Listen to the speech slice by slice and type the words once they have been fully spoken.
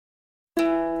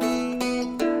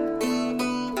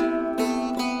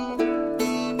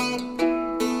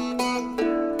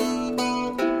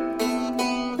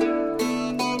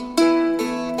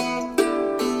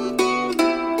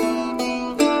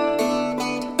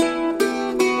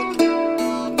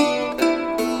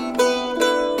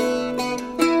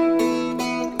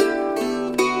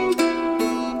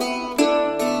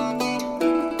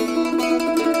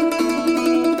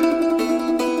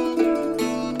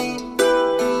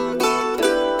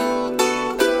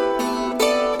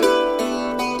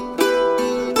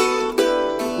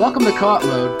Welcome to Co-op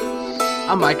Mode.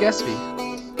 I'm Mike Espy.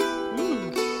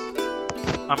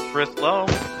 I'm Chris Lowe.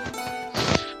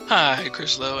 Hi,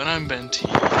 Chris Lowe, and I'm Ben T.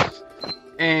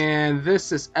 And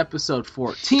this is episode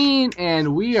 14,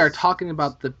 and we are talking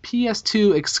about the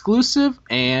PS2 exclusive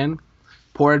and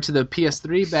ported to the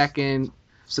PS3 back in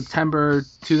September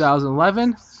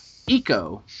 2011,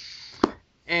 Eco.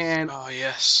 And oh,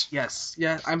 yes. Yes,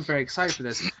 I'm very excited for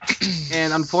this.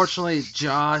 And unfortunately,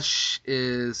 Josh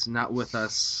is not with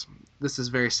us. This is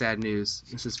very sad news.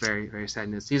 This is very, very sad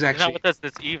news. He's not with us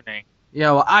this evening.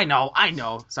 Yeah, well, I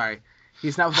know. Sorry.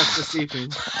 He's not with us this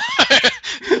evening.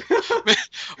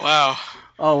 Wow.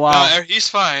 Oh, wow. No, he's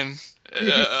fine.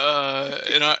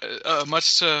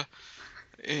 Much to...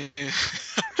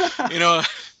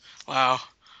 wow.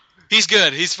 He's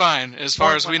good. He's fine. As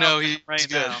far as we know, he's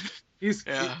good. Now.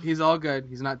 He's all good.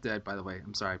 He's not dead, by the way.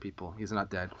 I'm sorry, people. He's not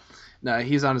dead. No,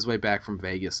 he's on his way back from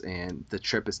Vegas, and the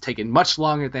trip has taken much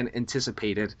longer than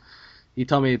anticipated. He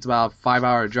told me it's about a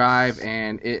 5-hour drive,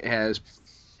 and it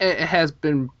has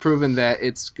been proven that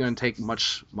it's going to take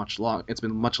much long. It's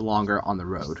been much longer on the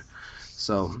road.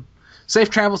 So, safe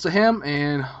travels to him,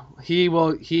 and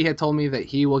he had told me that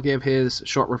he will give his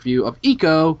short review of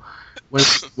Eco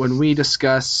when we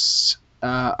discuss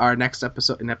our next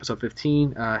episode, in episode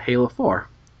 15, Halo 4.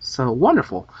 So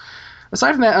wonderful.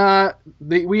 Aside from that,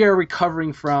 we are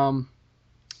recovering from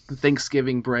the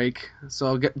Thanksgiving break.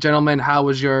 So, gentlemen, how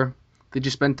was I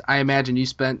imagine you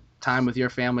spent time with your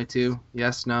family too?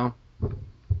 Yes, no?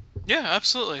 Yeah,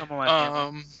 absolutely.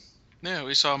 Yeah,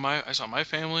 I saw my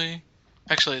family.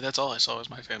 Actually, that's all I saw was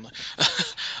my family.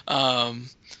 And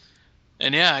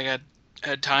yeah, I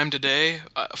had time today,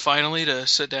 finally, to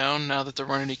sit down now that there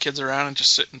weren't any kids around and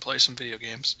just sit and play some video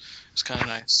games. It's kind of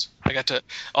nice. I got to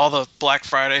all the Black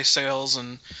Friday sales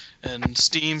and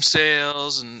Steam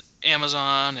sales and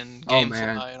Amazon and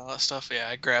GameFly and all that stuff. Yeah,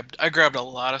 I grabbed a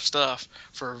lot of stuff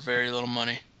for very little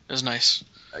money. It was nice.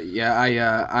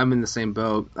 Yeah, I'm in the same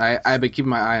boat. I've been keeping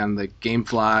my eye on the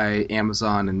GameFly,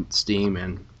 Amazon, and Steam,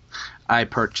 and I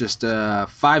purchased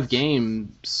 5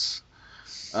 games.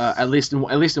 At least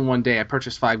in one day, I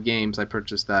purchased 5 games. I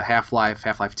purchased Half-Life,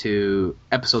 Half-Life 2,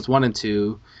 episodes 1 and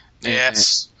 2.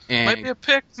 Yes. And, might be a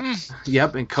pick.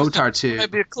 Yep, and KOTOR 2. Might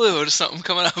be a clue to something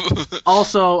coming up.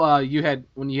 Also,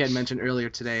 when you had mentioned earlier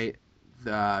today,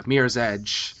 the Mirror's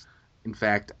Edge. In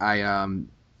fact,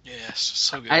 yes,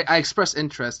 so good. I expressed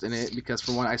interest in it because,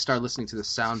 for one, I started listening to the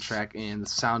soundtrack, and the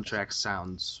soundtrack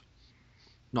sounds,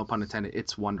 no pun intended,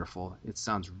 it's wonderful. It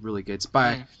sounds really good. It's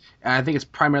by, I think it's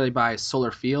primarily by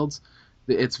Solar Fields.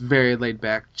 It's very laid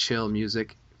back, chill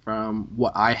music from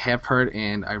what I have heard,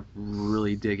 and I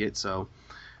really dig it. So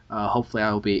hopefully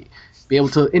I will be able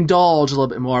to indulge a little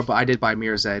bit more. But I did buy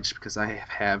Mirror's Edge because I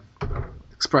have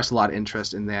expressed a lot of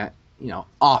interest in that,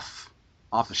 off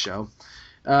the show.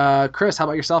 Chris, how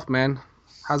about yourself, man?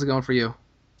 How's it going for you?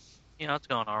 It's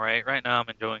going all right. Right now I'm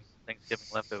enjoying Thanksgiving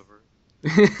leftovers.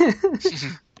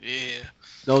 Yeah.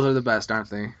 Those are the best, aren't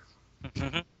they?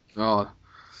 Oh,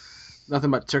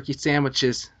 nothing but turkey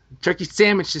sandwiches. Turkey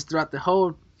sandwiches throughout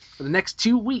for the next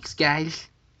 2 weeks, guys.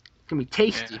 It's going to be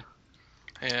tasty.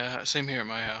 Yeah, same here at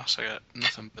my house. I got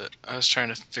nothing but... I was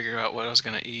trying to figure out what I was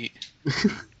going to eat.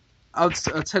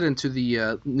 Let's head into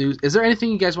the news. Is there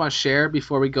anything you guys want to share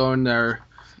before we go into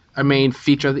our main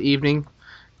feature of the evening?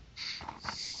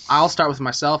 I'll start with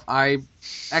myself. I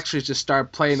actually just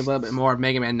started playing a little bit more of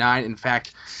Mega Man 9. In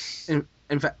fact,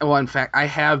 I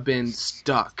have been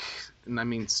stuck, and I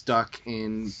mean stuck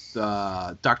in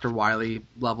the Dr. Wily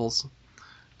levels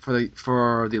for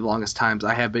the longest times.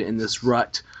 I have been in this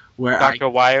rut where Dr.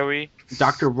 Wiry?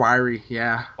 Dr. Wiry,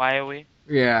 yeah. Wiry?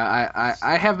 Yeah,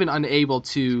 I have been unable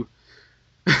to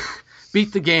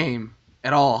beat the game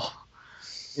at all.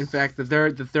 In fact,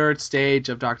 the third stage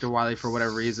of Dr. Wily, for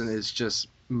whatever reason, is just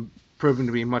proven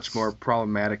to be much more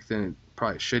problematic than it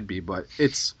probably should be. But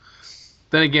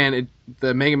then again,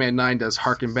 the Mega Man 9 does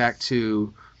harken back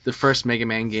to the first Mega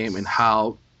Man game and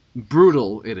how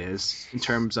brutal it is in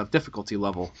terms of difficulty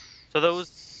level. So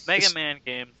those Mega Man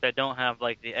games that don't have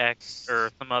like the X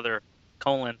or some other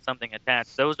colon something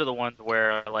attached, those are the ones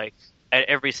where like at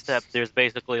every step there's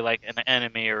basically like an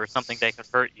enemy or something that can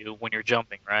hurt you when you're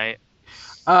jumping, right?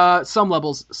 Some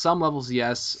levels,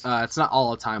 yes. It's not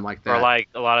all the time like that. Or like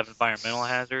a lot of environmental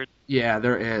hazards. Yeah,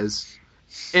 there is.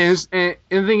 And the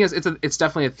thing is, it's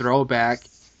definitely a throwback,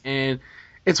 and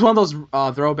it's one of those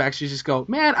throwbacks you just go,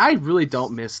 man, I really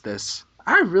don't miss this.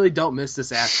 I really don't miss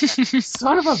this aspect.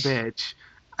 Son of a bitch.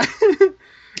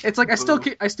 It's like I still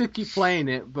keep playing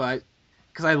it, but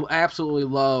because I absolutely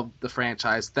love the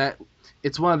franchise. That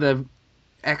it's one of the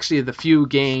actually the few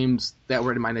games that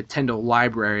were in my Nintendo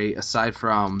library aside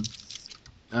from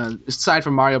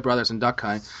Mario Brothers and Duck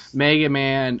Hunt. Mega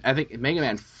Man, I think Mega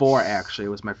Man 4 actually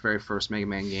was my very first Mega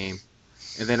Man game,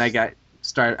 and then I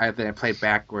played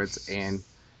backwards, and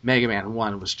Mega Man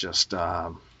 1 was just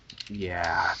that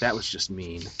was just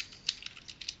mean.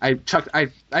 I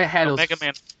had those. Mega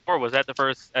Man 4, was that the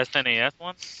first SNES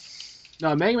one?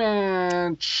 No, Mega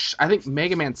Man. I think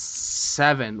Mega Man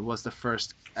 7 was the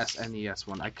first SNES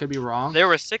one. I could be wrong. There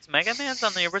were 6 Mega Mans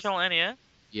on the original NES?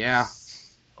 Yeah.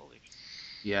 Holy shit.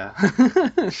 Yeah.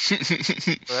 So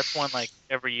that's one like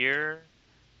every year?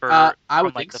 I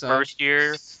would from, like, think the so. first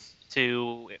year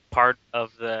to part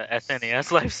of the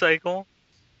SNES life cycle?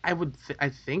 I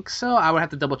think so. I would have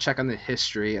to double check on the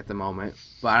history at the moment,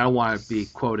 but I don't want to be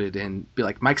quoted and be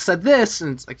like, Mike said this,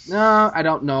 and it's like, no, I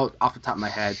don't know off the top of my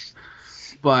head.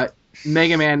 But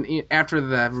Mega Man, after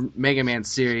the Mega Man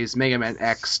series, Mega Man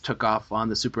X took off on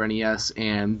the Super NES,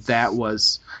 and that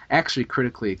was actually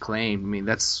critically acclaimed. I mean,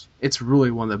 it's really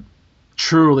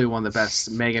truly one of the best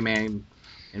Mega Man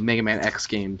and Mega Man X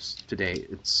games to date.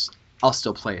 I'll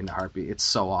still play it in a heartbeat. It's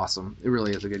so awesome. It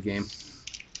really is a good game.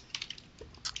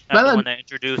 That's the one that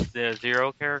introduced the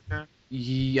Zero character?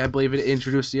 Yeah, I believe it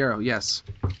introduced Zero, yes.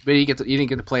 But you didn't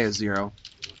get to play as Zero.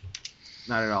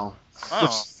 Not at all.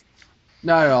 Oh.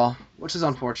 Not at all, which is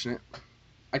unfortunate.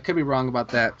 I could be wrong about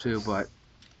that too, but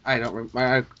I don't.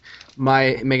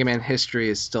 My Mega Man history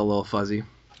is still a little fuzzy.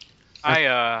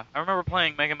 I remember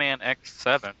playing Mega Man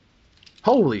X7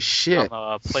 Holy shit!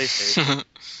 on the PlayStation.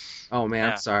 Oh man,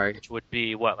 Yeah. I'm sorry. Which would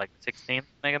be what, like the 16th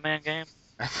Mega Man game?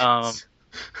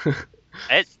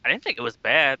 I didn't think it was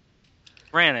bad.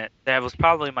 Granted, that was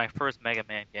probably my first Mega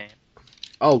Man game.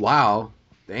 Oh wow,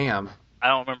 damn. I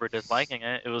don't remember disliking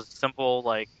it. It was simple.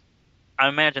 Like, I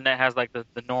imagine that has like the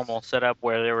normal setup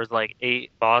where there was like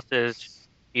 8 bosses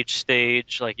each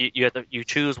stage. Like you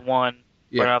choose one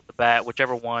right off the bat,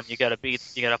 whichever one you gotta beat.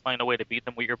 You gotta find a way to beat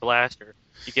them with your blaster.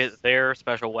 You get their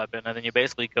special weapon, and then you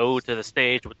basically go to the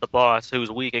stage with the boss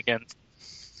who's weak against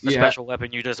the special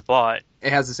weapon you just bought.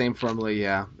 It has the same formula,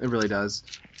 yeah. It really does.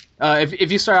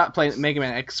 If you start out playing Mega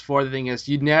Man X4, the thing is,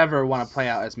 you never want to play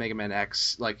out as Mega Man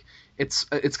X. Like, it's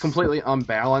completely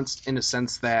unbalanced in the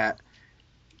sense that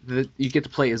you get to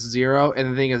play as Zero,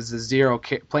 and the thing is,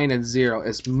 playing as Zero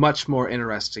is much more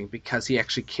interesting because he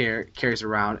actually carries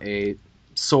around a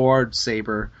sword,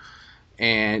 saber,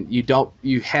 and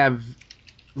you have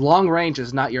long range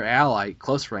is not your ally,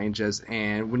 close range is,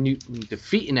 and when you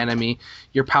defeat an enemy,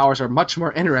 your powers are much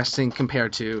more interesting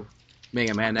compared to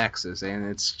Mega Man X's, and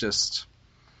it's just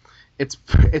you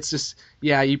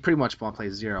pretty much want to play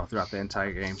Zero throughout the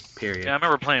entire game, period. Yeah, I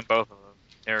remember playing both of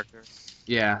those characters.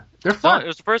 Yeah, they're fun. It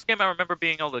was the first game I remember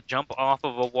being able to jump off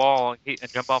of a wall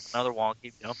and jump off another wall and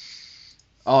keep jumping.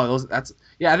 Oh, I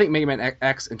think Mega Man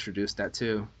X introduced that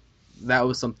too. That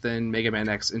was something Mega Man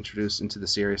X introduced into the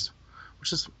series,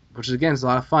 which is again is a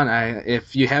lot of fun.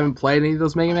 If you haven't played any of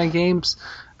those Mega Man games,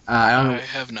 I don't know. I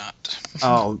have not.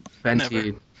 Oh, Ben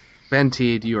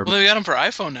Teed, you are. Well, they got them for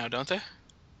iPhone now, don't they?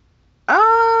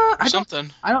 I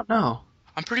don't know.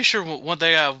 I'm pretty sure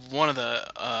they have one of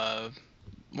the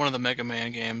Mega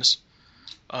Man games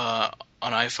on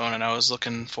iPhone, and I was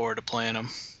looking forward to playing them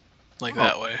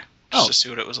that way, just to see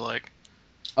what it was like.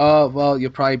 Well,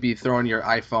 you'll probably be throwing your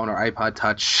iPhone or iPod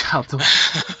Touch out the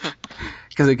window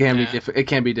because it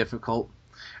can be difficult.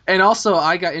 And also,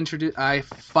 I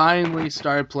finally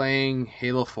started playing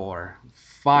Halo 4.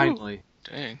 Finally.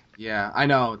 Ooh, dang. Yeah, I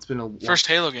know it's been a first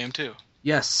Halo game too.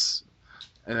 Yes.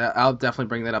 I'll definitely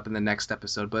bring that up in the next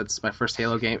episode, but it's my first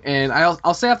Halo game, and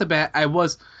I'll say off the bat, I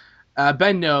was.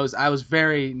 Ben knows I was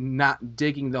very not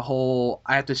digging the whole.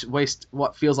 I have to waste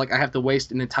what feels like I have to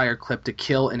waste an entire clip to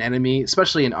kill an enemy,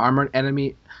 especially an armored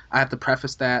enemy. I have to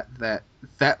preface that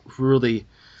really,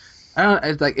 I don't know,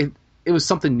 it's like it was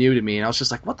something new to me, and I was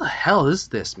just like, what the hell is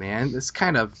this, man? This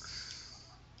kind of.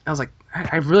 I was like,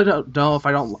 I really don't know if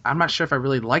I'm not sure if I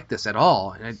really like this at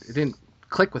all, and it didn't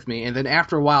click with me. And then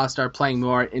after a while, I started playing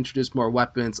more, introduced more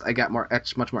weapons. I got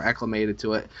much more acclimated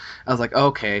to it. I was like,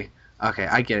 okay,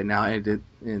 I get it now.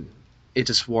 And it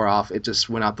just wore off. It just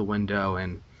went out the window,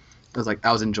 and I was like,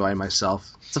 I was enjoying myself.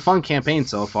 It's a fun campaign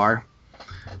so far,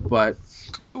 but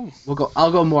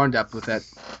I'll go more in depth with that.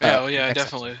 Yeah,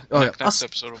 definitely. Next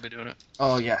episode we'll be doing it.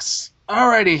 Oh yes.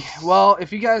 Alrighty. Well,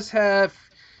 if you're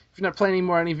not playing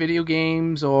any video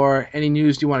games or any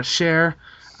news you want to share.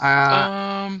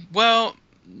 Well,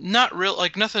 not real,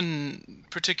 nothing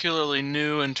particularly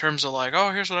new in terms of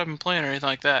here's what I've been playing or anything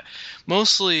like that.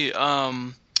 Mostly,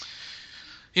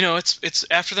 it's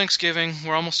after Thanksgiving.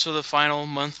 We're almost to the final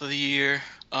month of the year.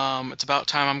 it's about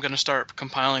time I'm going to start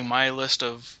compiling my list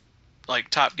of like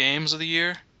top games of the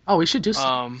year. Oh, we should do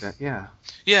something like that. Yeah.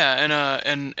 Yeah,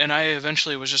 and I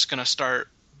eventually was just gonna start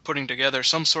putting together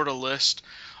some sort of list,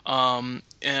 and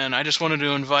I just wanted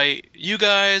to invite you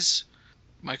guys,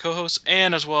 my co-hosts,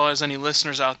 and as well as any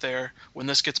listeners out there when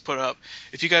this gets put up.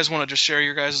 If you guys want to just share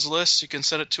your guys' lists, you can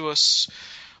send it to us.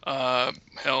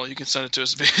 Hell, you can send it to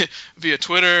us via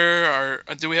Twitter.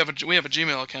 Or do we have a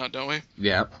Gmail account? Don't we?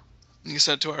 Yep. You can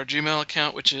send it to our Gmail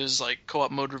account, which is like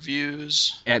co-op mode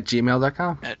reviews At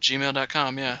gmail.com. at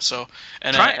gmail.com. Yeah. So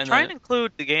try and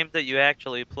include the games that you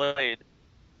actually played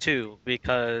too,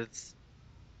 because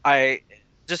I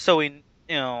just so we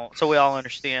so we all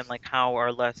understand like how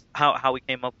our list how we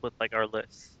came up with like our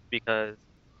lists, because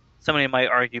somebody might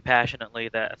argue passionately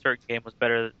that a certain game was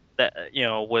better, that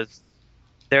was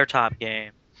their top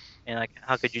game, and like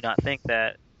how could you not think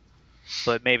that,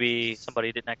 but maybe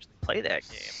somebody didn't actually play that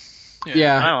game.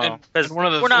 Yeah. I don't know, because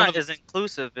we're not as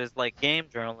inclusive as like game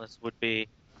journalists would be,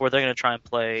 where they're going to try and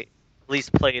play at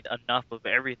least played enough of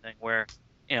everything, where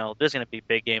there's going to be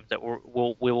big games that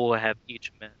we will have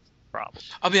each missed. Probably.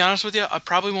 I'll be honest with you. I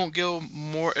probably won't go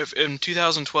more if in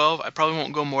 2012. I probably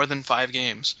won't go more than 5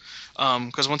 games,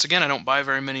 because once again, I don't buy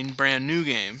very many brand new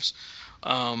games.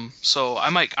 So I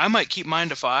might keep mine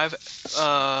to 5.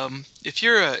 If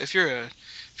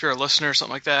you're a listener or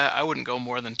something like that, I wouldn't go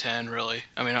more than 10. Really.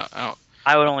 I mean, I don't.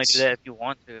 I would only do that if you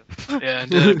want to. Yeah,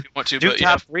 do that if you want to. Do but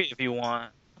top 3 if you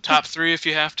want. Top 3 if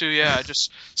you have to. Yeah,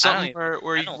 just something where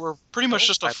we're pretty much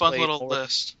just a fun little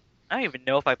list. I don't even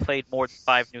know if I played more than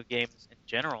 5 new games in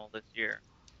general this year.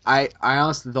 I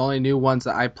honestly, the only new ones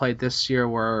that I played this year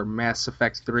were Mass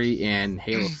Effect 3 and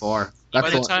Halo 4.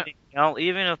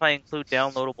 Even if I include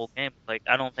downloadable games, like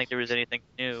I don't think there was anything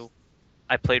new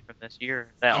I played from this year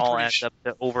that all adds up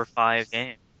to over 5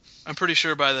 games. I'm pretty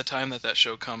sure by the time that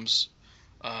show comes,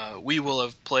 we will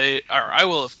have played, or I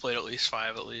will have played at least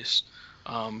 5 at least,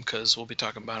 because we'll be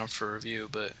talking about them for review.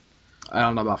 But I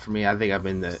don't know about for me. I think I'm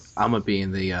gonna be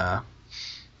in the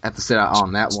have to sit out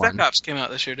on that one. Spec Ops came out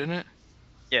this year, didn't it?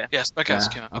 Yeah. Yeah, Spec Ops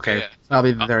came out. Okay, yeah. I'll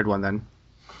be the third one then.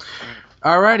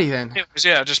 Alrighty then. Anyways,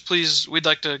 yeah, just please, we'd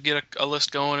like to get a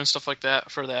list going and stuff like that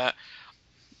for that.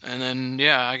 And then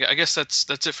yeah, I guess that's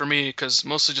it for me,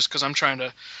 mostly just because I'm trying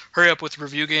to hurry up with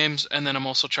review games, and then I'm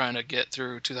also trying to get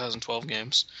through 2012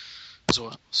 games as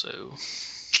well. So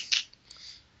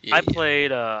yeah. I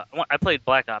played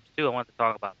Black Ops 2. I wanted to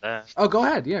talk about that. Oh, go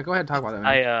ahead. Yeah, go ahead and talk about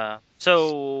that.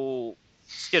 So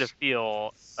let's get a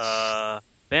feel.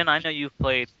 Ben, I know you've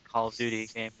played Call of Duty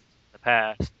games in the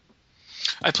past.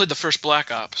 I played the first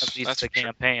Black Ops. At least the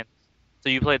campaign. So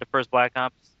you played the first Black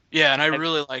Ops? Yeah, and I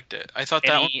really liked it. I thought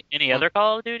any other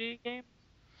Call of Duty game?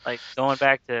 Like going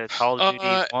back to Call of Duty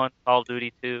 1, Call of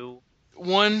Duty 2?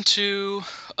 1, 2,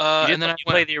 and then you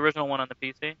played the original one on the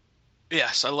PC?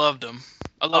 Yes, I loved them.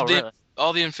 I loved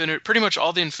pretty much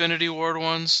all the Infinity Ward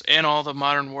ones and all the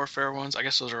Modern Warfare ones. I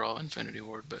guess those are all Infinity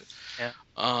Ward, but yeah.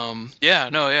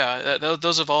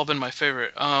 Those have all been my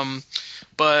favorite.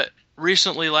 But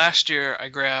recently, last year, I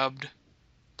grabbed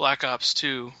Black Ops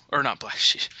 2, or not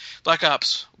Black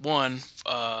Ops 1,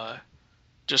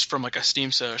 just from like a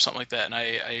Steam sale or something like that, and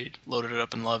I loaded it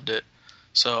up and loved it.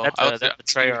 So that's the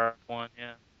Treyarch one,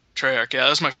 yeah. Treyarch, yeah, that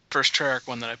was my first Treyarch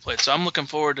one that I played. So I'm looking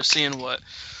forward to seeing what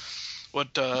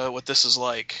this is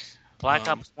like. Black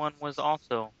Ops 1 was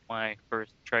also my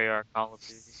first Treyarch Call of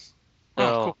Duty.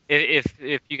 So cool.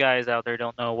 if you guys out there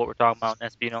don't know what we're talking about,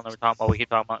 and SB don't know what we're talking about, we keep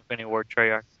talking about Infinity Ward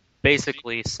Treyarch.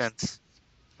 Basically, since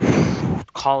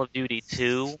Call of Duty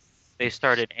 2, they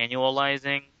started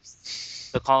annualizing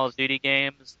the Call of Duty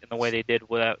games, and the way they did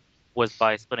that was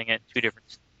by splitting it in two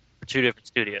different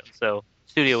studios. So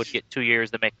studio would get 2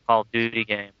 years to make a Call of Duty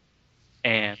game,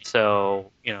 and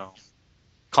so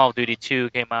Call of Duty 2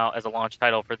 came out as a launch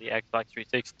title for the Xbox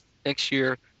 360. Next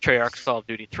year, Treyarch's Call of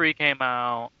Duty 3 came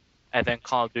out, and then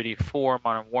Call of Duty 4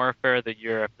 Modern Warfare the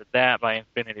year after that by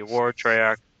Infinity Ward,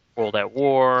 Treyarch World at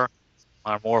War,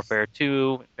 Modern Warfare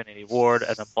 2, Infinity Ward,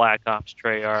 and then Black Ops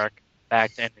Treyarch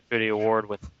back to Infinity Ward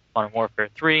with Modern Warfare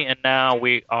 3, and now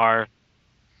we are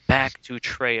back to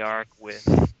Treyarch with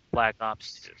Black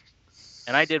Ops 2.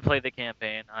 And I did play the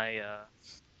campaign.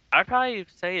 I'd probably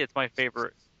say it's my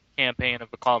favorite campaign of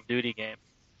the Call of Duty game.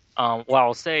 What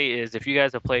I'll say is, if you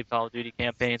guys have played Call of Duty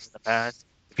campaigns in the past,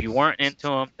 if you weren't into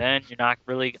them, then you're not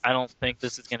really. I don't think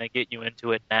this is going to get you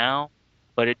into it now,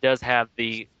 but it does have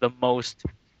the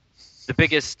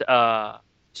biggest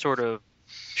sort of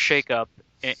shakeup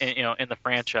in the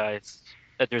franchise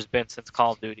that there's been since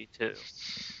Call of Duty 2.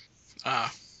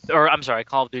 Or I'm sorry,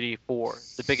 Call of Duty 4.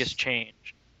 The biggest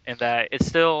change in that it's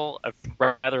still a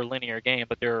rather linear game,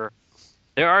 but there are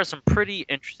there are some pretty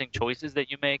interesting choices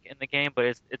that you make in the game, but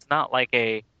it's not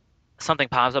like something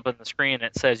pops up on the screen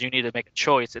that says you need to make a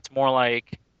choice. It's more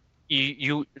like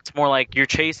it's more like you're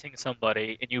chasing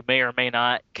somebody and you may or may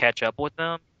not catch up with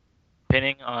them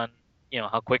depending on,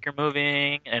 how quick you're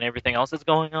moving and everything else that's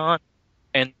going on.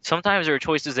 And sometimes there are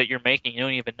choices that you're making, you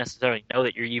don't even necessarily know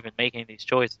that you're even making these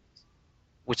choices,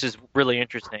 which is really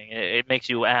interesting. It makes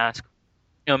you ask,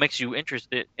 it makes you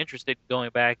interested in going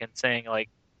back and saying like,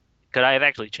 could I have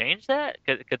actually changed that?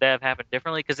 Could that have happened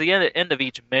differently? Because at the end of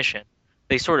each mission,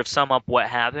 they sort of sum up what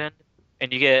happened,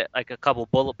 and you get like a couple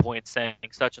bullet points saying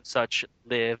such and such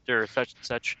lived or such and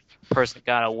such person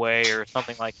got away or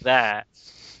something like that.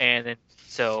 And then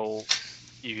so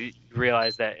you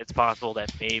realize that it's possible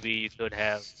that maybe you could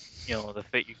have, the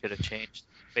fate, you could have changed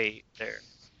fate there.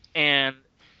 And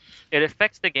it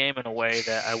affects the game in a way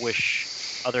that I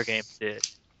wish other games did.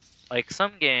 Like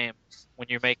some games, when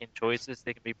you're making choices,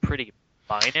 they can be pretty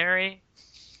binary.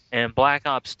 And Black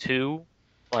Ops 2,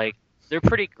 like, they're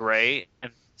pretty gray,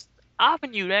 and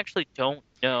often you actually don't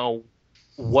know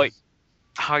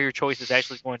how your choice is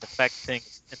actually going to affect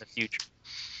things in the future.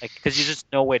 Like, because you just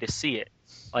no way to see it.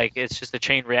 Like, it's just a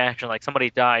chain reaction. Like, somebody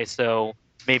dies, so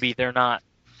maybe they're not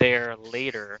there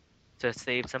later to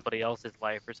save somebody else's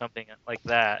life or something like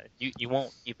that. You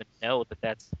won't even know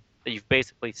that you've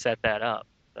basically set that up.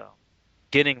 So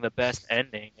getting the best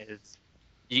ending is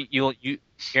you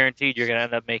guaranteed you're gonna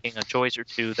end up making a choice or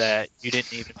two that you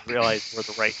didn't even realize were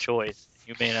the right choice.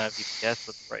 You may not have even guessed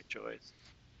was the right choice.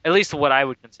 At least what I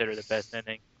would consider the best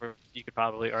ending. Or you could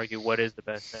probably argue what is the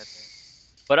best ending.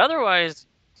 But otherwise,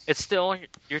 it's still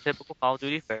your typical Call of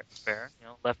Duty fare.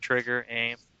 Left trigger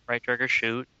aim, right trigger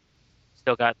shoot.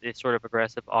 Still got this sort of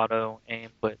aggressive auto aim,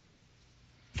 but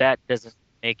that doesn't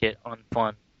make it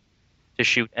unfun to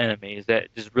shoot enemies.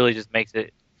 That just really just makes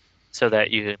it so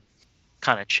that you can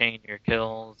kind of chain your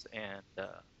kills and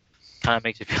kind of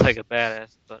makes you feel like a badass.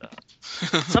 But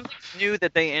something new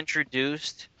that they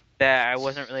introduced that I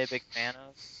wasn't really a big fan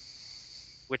of,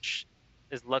 which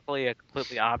is luckily a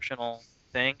completely optional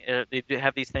thing. They do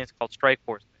have these things called Strike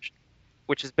Force missions,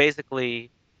 which is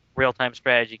basically real-time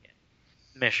strategy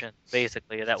mission,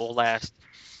 basically, that will last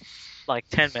like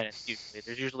 10 minutes usually.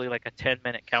 There's usually like a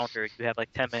 10-minute counter. You have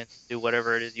like 10 minutes to do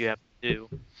whatever it is you have to do,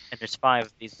 and there's 5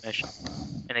 of these missions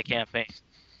in a campaign.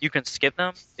 You can skip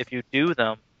them. If you do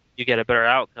them, you get a better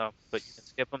outcome, but you can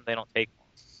skip them. They don't take long.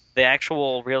 The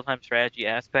actual real-time strategy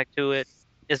aspect to it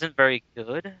isn't very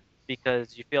good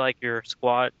because you feel like your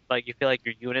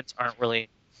units aren't really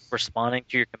responding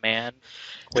to your command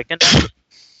quick enough.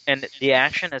 And the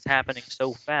action is happening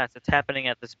so fast. It's happening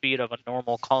at the speed of a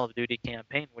normal Call of Duty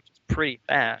campaign, which is pretty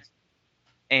fast.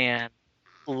 And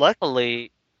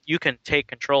luckily, you can take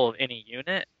control of any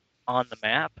unit on the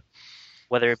map,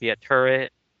 whether it be a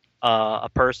turret, a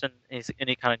person,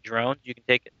 any kind of drones, you can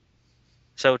take it.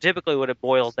 So typically what it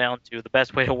boils down to, the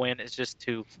best way to win is just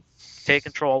to take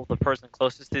control of the person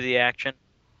closest to the action,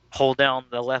 hold down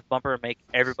the left bumper, make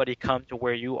everybody come to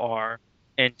where you are,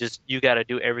 and just you got to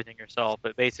do everything yourself.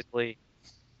 But basically,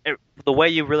 the way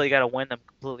you really got to win them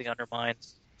completely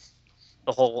undermines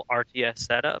the whole RTS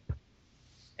setup,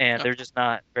 and they're just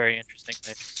not very interesting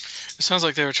missions. It sounds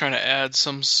like they were trying to add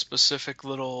some specific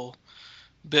little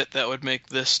bit that would make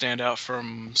this stand out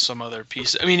from some other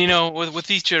piece. I mean,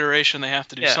 with each iteration, they have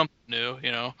to do something new.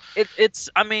 It's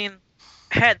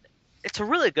a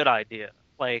really good idea.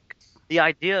 Like the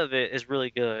idea of it is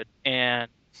really good, and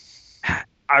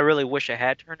I really wish it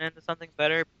had turned into something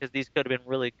better because these could have been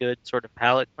really good sort of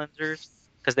palate cleansers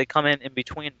because they come in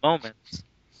between moments,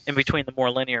 in between the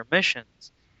more linear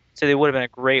missions. So they would have been a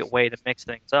great way to mix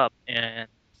things up. And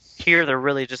here they're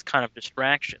really just kind of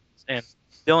distractions. And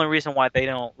the only reason why they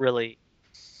don't really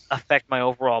affect my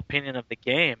overall opinion of the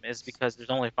game is because there's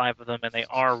only 5 of them and they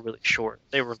are really short.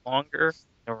 If they were longer,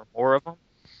 there were more of them,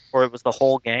 or it was the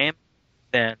whole game,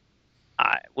 then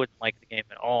I wouldn't like the game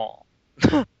at all.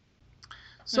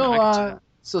 So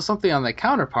something on the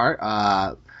counterpart,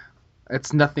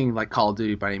 it's nothing like Call of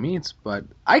Duty by any means, but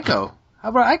Ico. How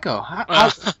about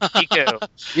Ico?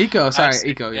 Eco, sorry,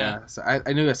 Eco, yeah. So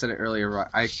I knew I said it earlier, but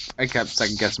I kept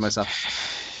second guessing myself.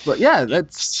 But yeah,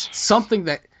 that's something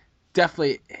that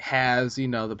definitely has,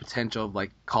 the potential of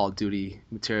like Call of Duty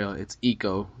material. It's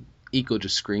Eco. Eco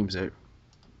just screams it.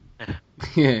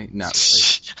 Yeah, not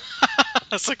really. I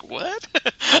was like, what?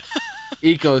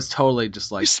 Eco is totally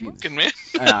just like... You're smoking, man.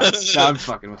 No, I'm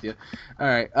fucking with you. All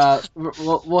right,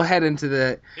 we'll head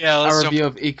into our review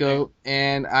of Eco,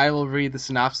 and I will read the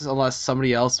synopsis unless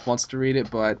somebody else wants to read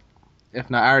it, but if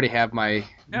not, I already have my...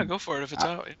 Yeah, go for it if it's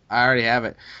out. I already have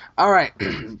it. All right.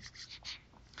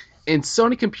 In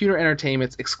Sony Computer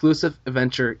Entertainment's exclusive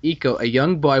adventure, Eco, a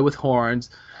young boy with horns,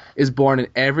 is born in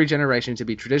every generation to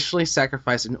be traditionally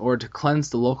sacrificed in order to cleanse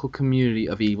the local community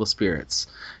of evil spirits.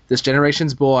 This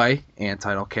generation's boy, and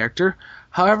title character,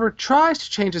 however, tries to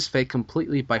change his fate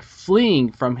completely by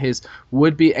fleeing from his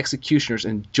would-be executioners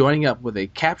and joining up with a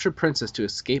captured princess to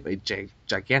escape a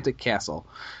gigantic castle.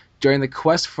 During the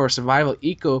quest for survival,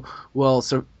 Eco will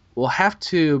have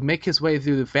to make his way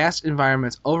through the vast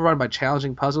environments overrun by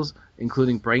challenging puzzles,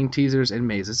 including brain teasers and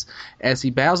mazes, as he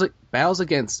battles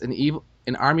against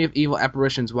an army of evil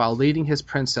apparitions while leading his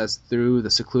princess through the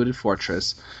secluded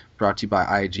fortress. Brought to you by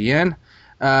IGN.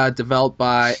 Developed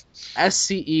by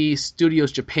SCE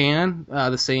Studios Japan,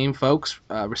 the same folks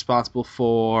responsible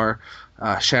for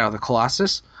Shadow of the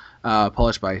Colossus,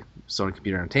 published by Sony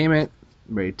Computer Entertainment,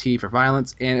 rated T for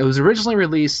violence, and it was originally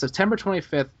released September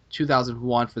 25th,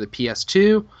 2001 for the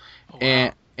PS2,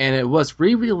 and it was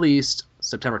re-released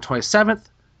September 27th,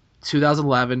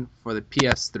 2011 for the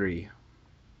PS3.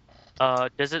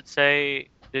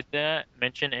 Did that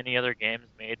mention any other games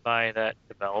made by that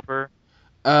developer?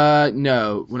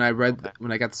 No. When I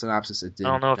got the synopsis, it didn't.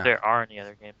 I don't know if there are any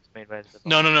other games made by the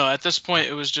developer. No. At this point,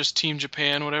 it was just Team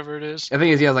Japan, whatever it is. I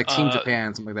think it's like Team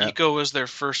Japan, something like that. Eco was their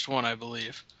first one, I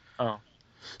believe. Oh.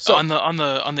 So on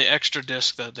the extra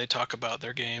disc that they talk about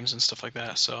their games and stuff like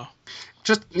that. So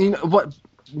just what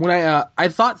when I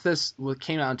thought this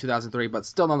came out in 2003, but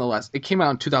still nonetheless it came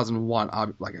out in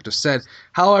 2001, like I just said.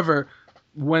 However,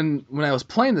 when I was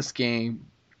playing this game,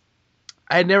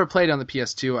 I had never played it on the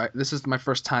PS2. This is my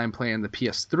first time playing the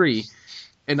PS3,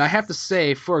 and I have to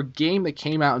say, for a game that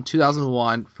came out in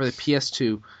 2001 for the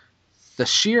PS2, the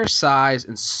sheer size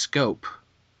and scope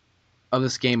of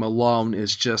this game alone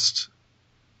is just.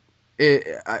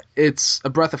 It's a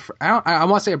breath of I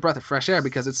want to say a breath of fresh air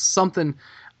because it's something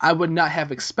I would not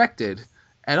have expected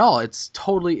at all. It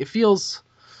feels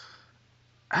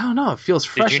I don't know, it feels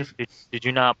fresh. Did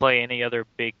you not play any other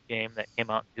big game that came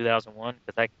out in 2001?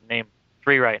 Because I can name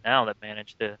 3 right now that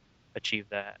managed to achieve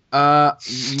that. Why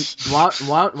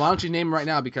don't you name them right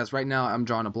now? Because right now I'm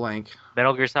drawing a blank.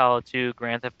 Metal Gear Solid 2,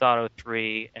 Grand Theft Auto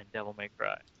 3, and Devil May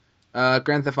Cry.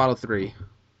 Grand Theft Auto 3.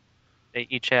 They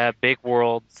each have big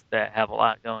worlds that have a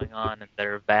lot going on and that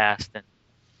are vast and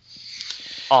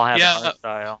all have an art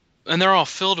style. And they're all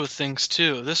filled with things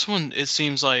too. This one, it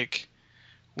seems like,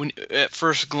 when at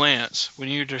first glance, when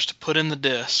you just put in the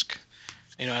disc,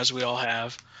 as we all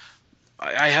have,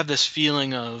 I have this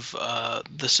feeling of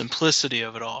the simplicity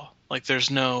of it all. Like it's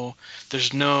not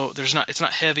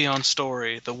heavy on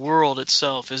story. The world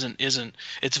itself isn't.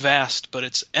 It's vast, but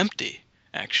it's empty.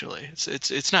 Actually,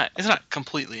 it's not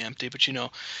completely empty, but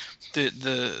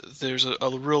there's a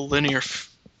real linear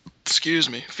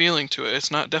feeling to it. It's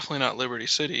definitely not Liberty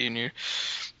City, and you're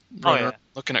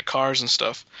looking at cars and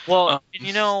stuff. Well,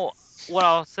 what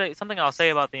I'll say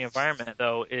about the environment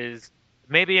though is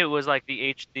maybe it was like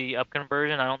the HD up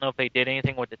conversion. I don't know if they did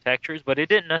anything with the textures, but it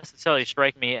didn't necessarily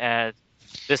strike me as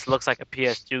this looks like a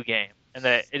PS2 game, and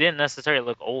that it didn't necessarily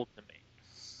look old to me.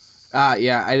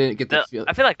 Yeah, I didn't get that feel.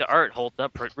 I feel like the art holds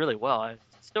up really well.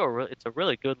 It's a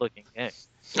really good looking game.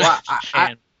 Well,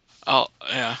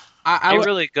 it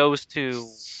really goes to.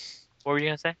 What were you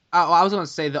gonna say? I was gonna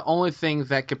say the only thing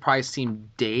that could probably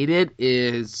seem dated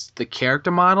is the character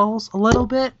models a little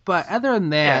bit, but other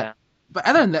than that,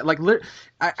 like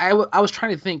I was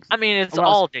trying to think. I mean, it's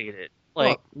all dated.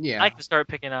 Like, yeah, I can start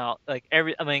picking out like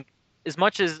as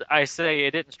much as I say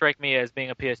it didn't strike me as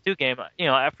being a PS2 game,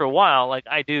 after a while, like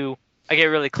I get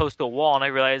really close to a wall and I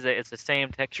realize that it's the same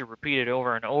texture repeated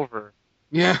over and over.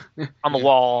 Yeah. On the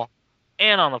wall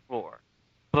and on the floor.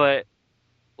 But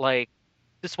like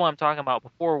this is what I'm talking about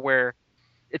before, where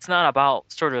it's not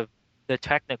about sort of the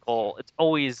technical, it's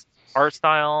always art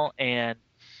style and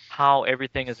how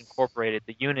everything is incorporated,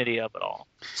 the unity of it all.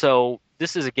 So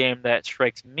this is a game that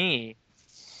strikes me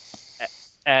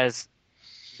as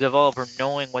developer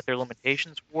knowing what their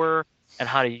limitations were and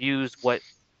how to use what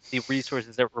the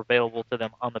resources that were available to them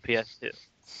on the PS2.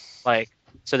 Like,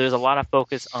 so there's a lot of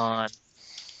focus on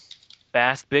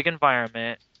vast, big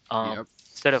environment.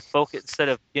 Instead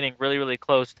of getting really, really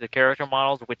close to the character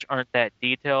models, which aren't that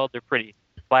detailed, they're pretty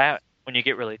flat. When you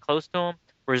get really close to them,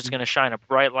 we're just going to shine a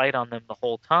bright light on them the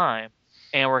whole time,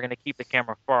 and we're going to keep the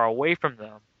camera far away from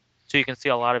them so you can see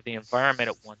a lot of the environment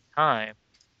at one time.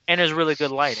 And there's really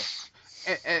good lighting.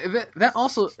 That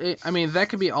also, I mean, that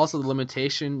could be also the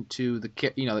limitation to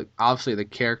obviously the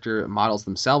character models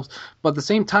themselves, but at the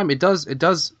same time, it does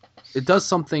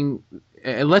something.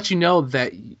 It lets you know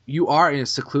that you are in a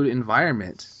secluded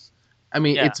environment, I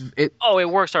mean, Yeah. it. Oh, it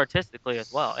works artistically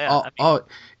as well. Yeah. Oh, I mean, oh,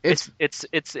 it's.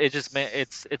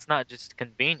 it's not just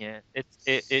convenient. It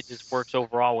just works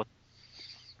overall with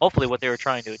hopefully what they were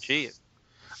trying to achieve.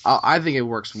 I think it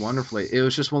works wonderfully. It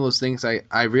was just one of those things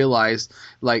I realized,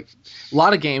 like, a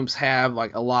lot of games have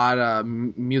like a lot of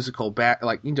musical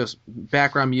just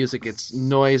background music. It's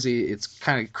noisy, it's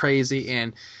kind of crazy,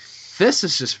 and this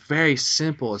is just very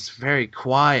simple. It's very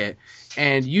quiet,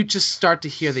 and you just start to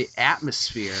hear the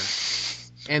atmosphere,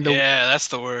 and Yeah, that's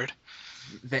the word.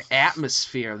 the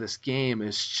atmosphere of this game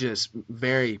is just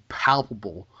very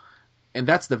palpable, and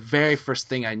that's the very first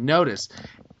thing I noticed,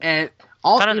 and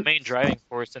all Kind of the main driving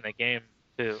force in the game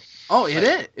too. oh, it Like,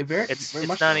 is it very it's very it's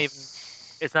much not so. even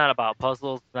it's not about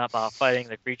puzzles. It's not about fighting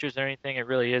the creatures or anything. It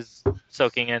really is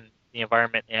soaking in the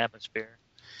environment, and the atmosphere.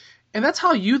 And that's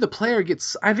how the player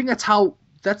gets. I think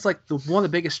that's like one of the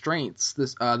biggest strengths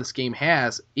this game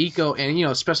has. Eco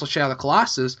and special Shadow of the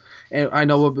Colossus, and I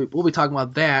know we'll be talking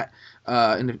about that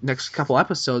in the next couple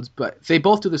episodes. But they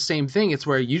both do the same thing. It's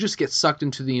where you just get sucked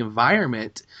into the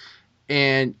environment,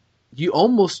 and you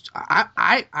almost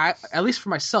I at least for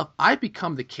myself, I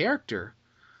become the character.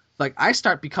 Like I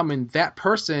start becoming that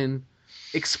person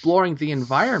exploring the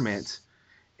environment.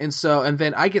 And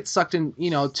then I get sucked in,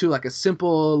 to like a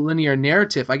simple linear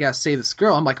narrative. I gotta save this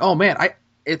girl. I'm like, oh man,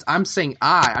 I'm saying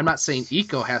I'm not saying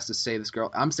Eco has to save this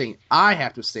girl. I'm saying I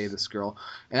have to save this girl,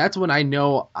 and that's when I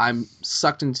know I'm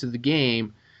sucked into the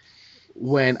game.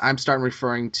 When I'm starting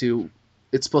referring to,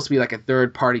 it's supposed to be like a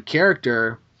third party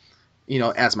character,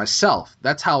 as myself.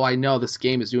 That's how I know this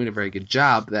game is doing a very good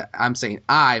job. That I'm saying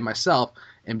I myself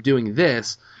am doing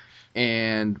this,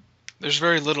 and There's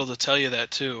very little to tell you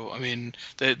that too. I mean,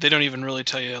 they don't even really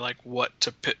tell you like what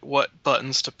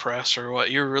buttons to press or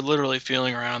what. You're literally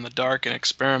feeling around in the dark and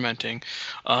experimenting.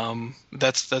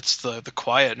 That's the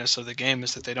quietness of the game,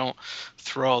 is that they don't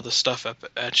throw all the stuff up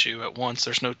at you at once.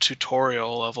 There's no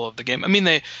tutorial level of the game. I mean,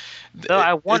 Though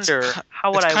I wonder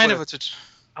how would it's I kind would of have a tut-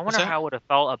 I what's wonder that? how I would have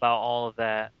felt about all of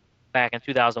that back in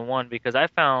 2001 because I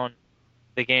found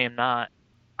the game not.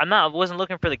 I wasn't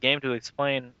looking for the game to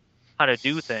explain how to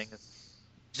do things.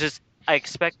 Just I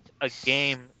expect a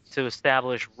game to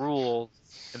establish rules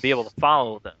and be able to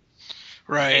follow them.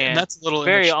 Right, and And that's a little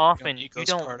very immature on often you Eco's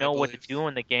don't part, I know what to believe. do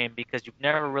in the game because you've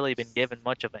never really been given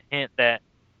much of a hint that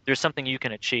there's something you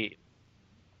can achieve.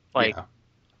 Like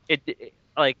yeah.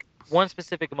 like one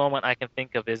specific moment I can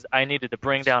think of is I needed to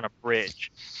bring down a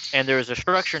bridge, and there was a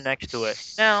structure next to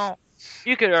it. Now,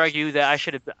 you could argue that I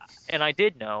should have, and I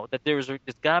did know that there's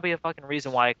gotta be a fucking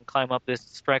reason why I can climb up this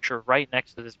structure right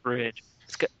next to this bridge.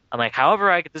 I'm like, however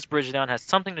I get this bridge down has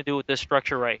something to do with this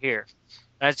structure right here.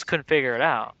 And I just couldn't figure it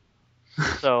out.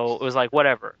 So it was like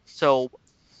whatever. So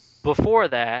before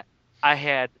that, I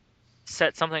had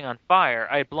set something on fire.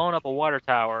 I had blown up a water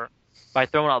tower by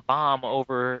throwing a bomb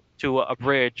over to a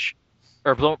bridge,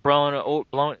 or throwing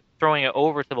it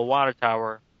over to the water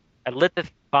tower. I lit the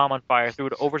bomb on fire, threw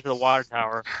it over to the water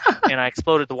tower, and I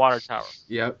exploded the water tower.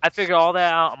 Yep. I figured all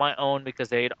that out on my own because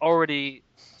they had already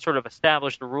sort of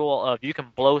established the rule of you can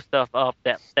blow stuff up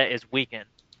that is weakened.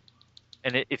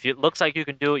 And if it looks like you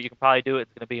can do it, you can probably do it.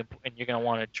 It's going to be, and you're going to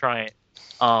want to try it.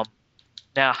 Now,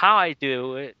 how I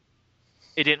do it,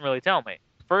 it didn't really tell me.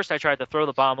 First, I tried to throw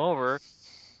the bomb over,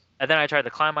 and then I tried to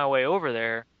climb my way over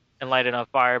there and light it on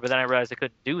fire, but then I realized I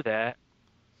couldn't do that.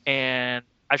 And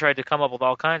I tried to come up with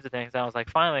all kinds of things. And I was like,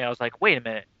 finally, I was like, wait a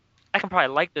minute. I can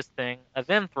probably light this thing and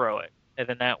then throw it. And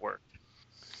then that worked.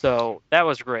 So that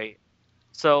was great.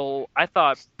 So I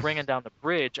thought bringing down the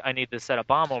bridge, I needed to set a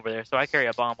bomb over there. So I carry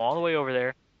a bomb all the way over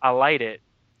there. I light it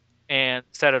and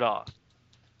set it off.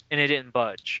 And it didn't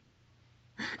budge.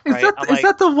 Is Right? that I'm is like,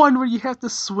 that the one where you have to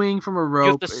swing from a you have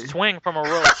rope? to swing from a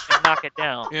rope and knock it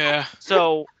down. Yeah,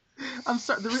 So, I'm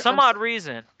sorry. for some odd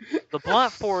reason, the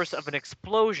blunt force of an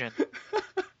explosion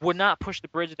would not push the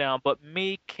bridge down, but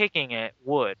me kicking it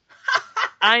would.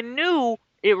 I knew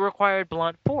it required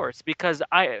blunt force because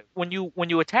when you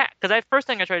attack, because first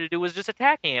thing I tried to do was just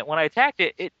attacking it. When I attacked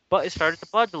it, it started to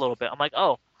budge a little bit. I'm like,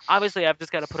 oh, obviously I've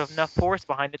just got to put enough force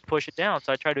behind it to push it down.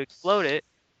 So I tried to explode it,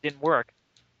 didn't work.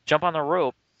 Jump on the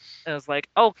rope, and it's like,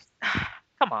 oh,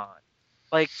 come on,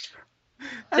 like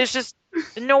there's just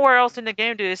nowhere else in the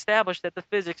game to establish that the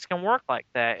physics can work like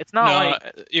that. It's not no,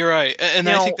 like you're right, and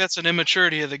you I know, think that's an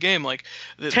immaturity of the game. Like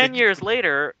 10 years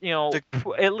later, the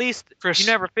at least Chris, you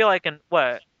never feel like in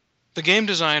what? the game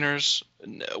designers,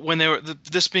 when they were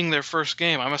this being their first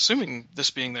game, I'm assuming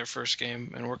this being their first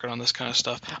game and working on this kind of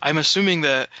stuff, I'm assuming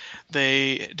that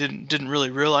they didn't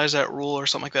really realize that rule or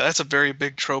something like that. That's a very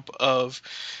big trope of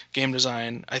game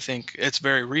design. I think it's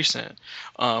very recent.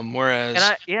 Whereas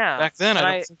back then,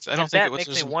 I don't think it was that makes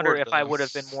as me wonder important if to I them. would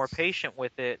have been more patient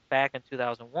with it back in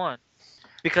 2001,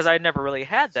 because I never really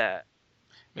had that.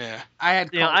 Yeah. I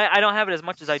had I don't have it as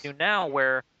much as I do now,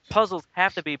 where puzzles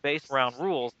have to be based around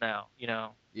rules now.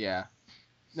 Yeah.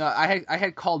 No, I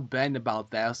had called Ben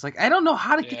about that. I was like, I don't know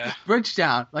how to get this bridge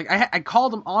down. Like, I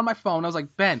called him on my phone. I was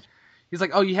like, Ben. He's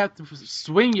like, oh, you have to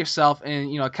swing yourself and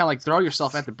kind of like throw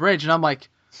yourself at the bridge. And I'm like,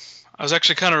 I was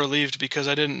actually kind of relieved because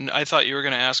I thought you were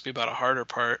going to ask me about a harder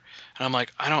part, and I'm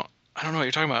like, I don't know what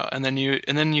you're talking about. And then you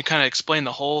kind of explain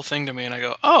the whole thing to me, and I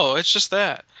go, oh, it's just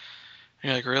that. And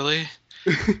you're like, really?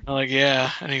 I'm like,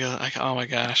 yeah. And he goes, like, oh my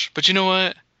gosh. But you know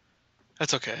what?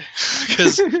 That's okay.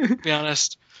 Because, to be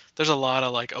honest, there's a lot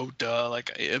of like, oh duh,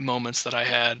 like moments that I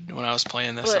had when I was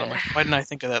playing this, and I'm like, why didn't I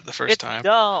think of that the first time? It's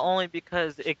duh only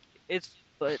because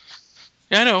but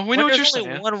yeah, I know. We know what you're saying.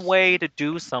 There's only one way to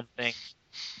do something.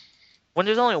 When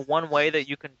there's only one way that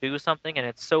you can do something, and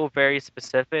it's so very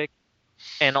specific,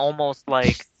 and almost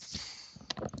like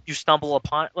you stumble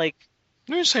upon, like.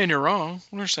 I'm not saying you're wrong.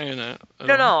 I'm not saying that.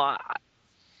 No.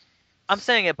 I'm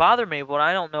saying it bothered me, but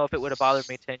I don't know if it would have bothered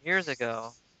me 10 years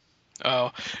ago.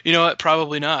 Oh, you know what?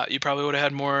 Probably not. You probably would have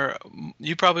had more.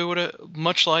 You probably would have,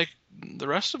 much like the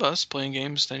rest of us playing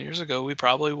games 10 years ago, we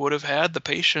probably would have had the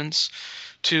patience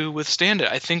to withstand it.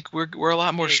 I think we're a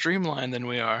lot more streamlined than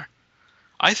we are.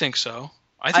 I think so.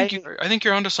 I think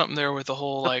you're onto something there with the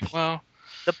whole the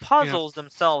puzzles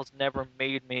themselves never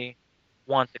made me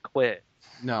want to quit.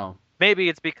 No. Maybe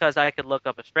it's because I could look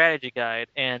up a strategy guide,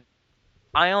 and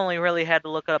I only really had to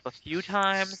look it up a few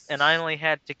times, and I only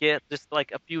had to get just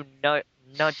like a few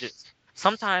nudges.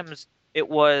 Sometimes it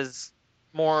was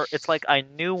more, it's like I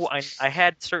knew I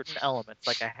had certain elements,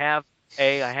 like I have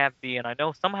A, I have B, and I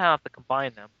know somehow I have to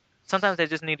combine them. Sometimes I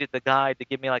just needed the guide to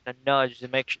give me like a nudge to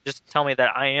just tell me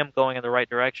that I am going in the right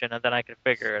direction, and then I could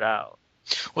figure it out.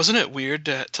 Wasn't it weird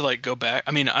to like go back?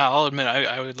 I mean, I'll admit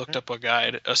I looked up a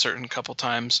guide a certain couple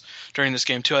times during this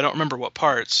game too. I don't remember what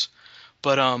parts,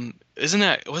 but wasn't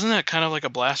that kind of like a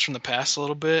blast from the past a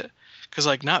little bit? Because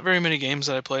like not very many games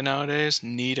that I play nowadays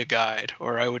need a guide,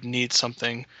 or I would need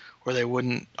something where they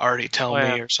wouldn't already tell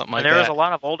me or something like that. And there was a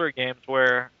lot of older games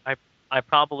where I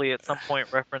probably at some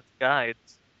point referenced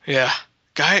guides. Yeah,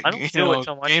 I don't do it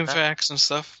so much game now. facts and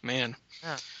stuff, man.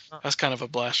 Yeah. That's kind of a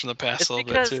blast from the past a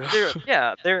little bit too.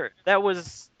 That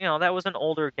was an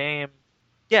older game.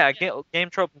 Yeah, game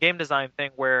trope, game design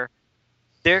thing where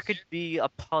there could be a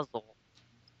puzzle,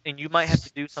 and you might have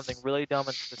to do something really dumb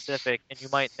and specific, and you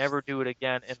might never do it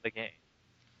again in the game.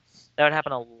 That would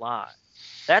happen a lot.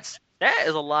 That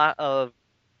is a lot of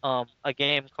a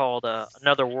game called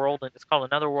Another World, and it's called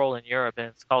Another World in Europe, and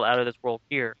it's called Out of This World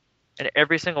here. And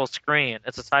every single screen,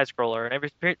 it's a side scroller,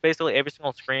 and basically every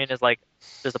single screen is like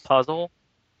there's a puzzle,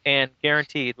 and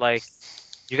guaranteed like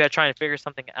you got to try and figure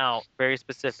something out very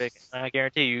specific. And I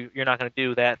guarantee you're not going to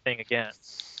do that thing again.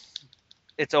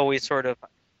 It's always sort of.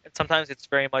 Sometimes it's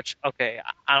very much okay.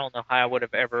 I don't know how I would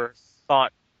have ever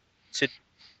thought to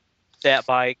that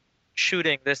by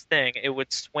shooting this thing, it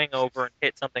would swing over and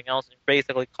hit something else, and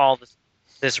basically call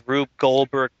this Rube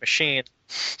Goldberg machine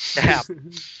to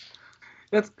happen.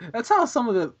 That's how some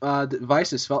of the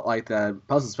devices felt like. The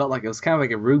puzzles felt like it was kind of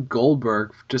like a Rube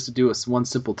Goldberg just to do one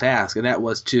simple task, and that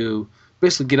was to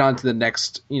basically get on to the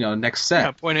next set.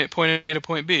 Yeah, point A to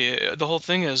point B. The whole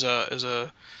thing is the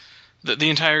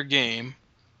entire game.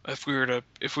 If we were to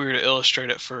illustrate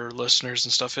it for listeners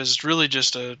and stuff, is really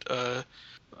just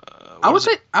I would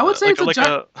say it's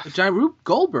a giant Rube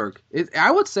Goldberg. I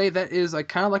would say that is like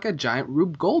kind of like a giant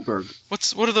Rube Goldberg.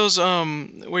 What are those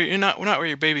where you're not where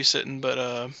you're babysitting, but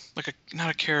like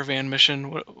not a caravan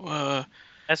mission.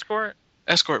 Escort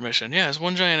mission. Yeah, it's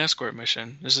one giant escort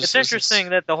mission. It's interesting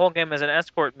that the whole game is an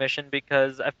escort mission,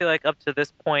 because I feel like up to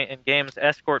this point in games,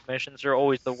 escort missions are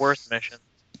always the worst missions.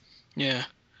 Yeah.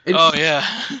 And, yeah.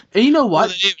 And you know what?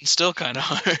 Well, they even still kind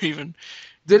of are even.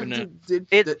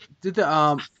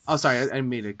 Oh, sorry, I didn't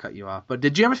mean to cut you off. But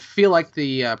did you ever feel like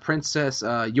the Princess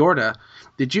Yorda?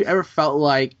 Did you ever felt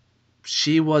like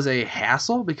she was a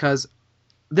hassle? Because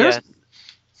there's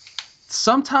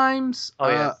sometimes. Oh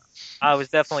yeah, I was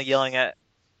definitely yelling at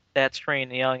that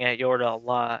screen, yelling at Yorda a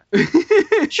lot.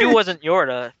 She wasn't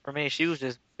Yorda for me. She was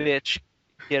just bitch.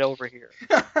 Get over here.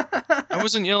 I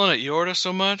wasn't yelling at Yorda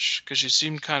so much because she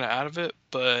seemed kind of out of it,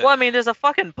 but well, I mean, there's a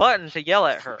fucking button to yell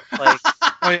at her. Like,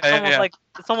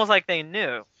 it's almost like they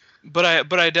knew. But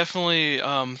I definitely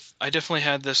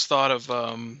had this thought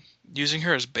of using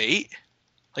her as bait.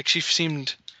 Like she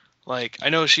seemed like I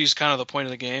know she's kind of the point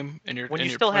of the game, and When you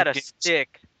you're still playing had a games.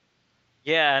 stick,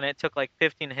 yeah, and it took like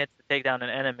 15 hits to take down an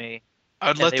enemy, I'd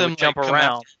and let they them would like jump come after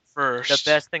around. her The first,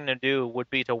 best thing to do would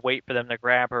be to wait for them to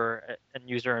grab her and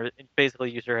use her,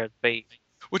 basically use her as bait.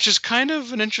 which is kind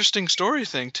of an interesting story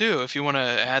thing too. If you want to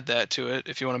add that to it,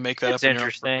 if you want to make that It's up in your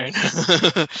own brain.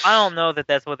 interesting. I don't know that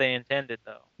that's what they intended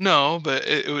though. No, but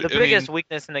The I mean, biggest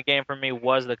weakness in the game for me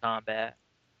was the combat.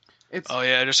 It's oh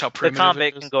yeah, just how The primitive it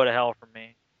combat can is. go to hell for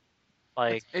me. it's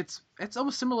Like it's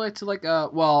almost similar to like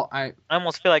well I I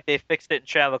almost feel like they fixed it in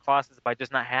Shadow of the Colossus by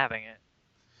just not having it.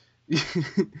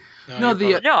 No, no you're the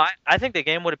probably No, I think the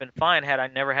game would have been fine had I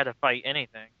never had to fight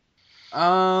anything.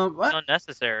 what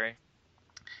Unnecessary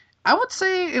I would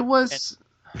say it and was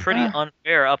pretty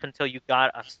unfair up until you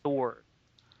got a sword.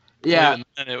 well, yeah even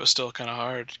then it was still kind of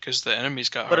hard because the enemies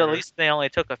got But at harder. least they only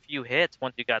took a few hits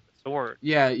once you got the sword.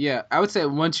 yeah I would say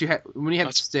when you had the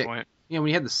That's the stick point. when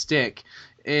you had the stick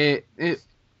it was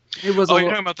a Oh, you're little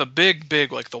talking about the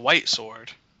big, like the white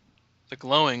sword, the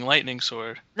glowing lightning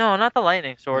sword. No, not the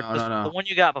lightning sword. no The no one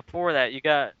you got before that, you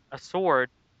got a sword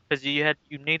because you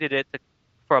needed it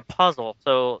for a puzzle.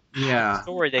 So the yeah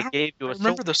story I they don't. gave you I a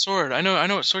remember sword. the sword. I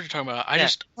know what sword you're talking about. I Yeah,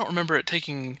 just don't remember it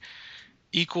taking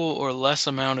equal or less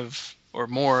amount of or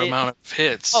more it. amount of Oh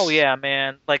hits. yeah,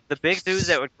 man. Like the big dudes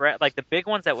that would grab, like the big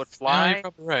ones that would Yeah, you're fly.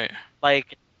 probably right.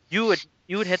 Like you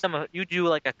would hit them. You do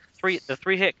like the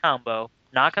 3 hit combo,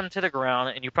 knock them to the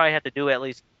ground, and you probably have to do it at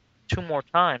least 2 more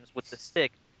times with the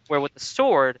stick. Where with the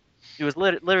sword, it was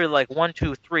literally like 1,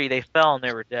 2, 3. They fell and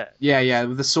they were dead. yeah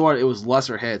with the sword it was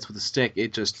lesser hits with the stick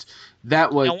it just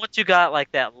that was And once you got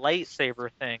like that lightsaber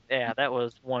thing, yeah, that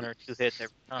was 1 or 2 hits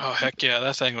every Oh time. heck yeah,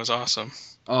 that thing was awesome.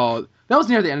 oh that was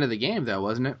near the end of the game though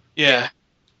wasn't it Yeah, Yeah,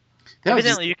 that was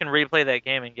evidently you can replay that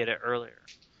game and get it earlier.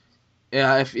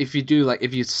 yeah if you do like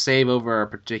if you save over a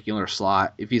particular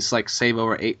slot if you like save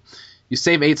over you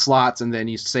save 8 slots and then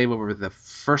you save over the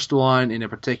first one in a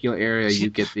particular area you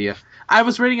get the I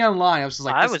was reading online I was just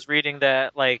like I this was reading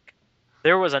that like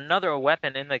there was another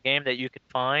weapon in the game that you could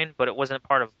find, but it wasn't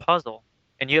part of a puzzle,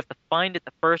 and you have to find it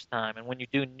the first time. And when you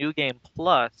do New Game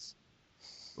Plus,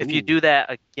 if you ooh do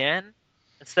that again,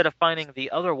 instead of finding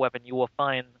the other weapon, you will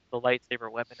find the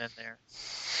lightsaber weapon in there.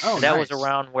 oh And that was nice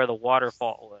around where the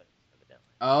waterfall was, evidently.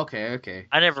 oh, okay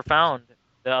I never found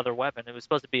the other weapon. It was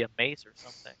supposed to be a mace or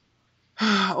something.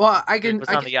 well It was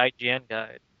on the IGN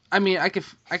guide. I mean, I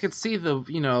could see the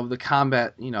the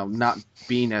combat not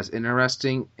being as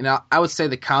interesting, and I would say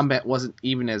the combat wasn't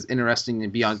even as interesting in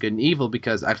Beyond Good and Evil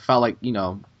because I felt like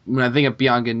when I think of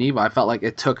Beyond Good and Evil, I felt like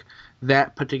it took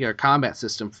that particular combat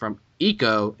system from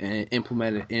Eco and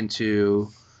implemented it into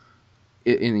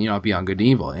Beyond Good and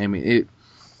Evil. I mean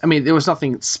there was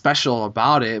nothing special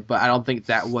about it, but I don't think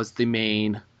that was the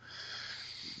main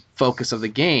focus of the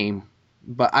game.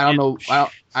 But I don't know.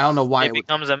 I don't know why It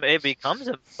becomes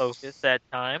a focus at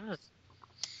times.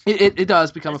 it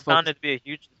does become I a just found focus. it to be a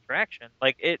huge distraction.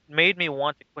 Like it made me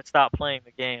want to stop playing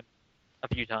the game a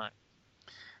few times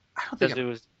I don't think because it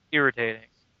was irritating.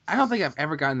 I don't think I've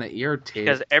ever gotten that irritated.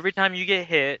 Because every time you get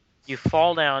hit, you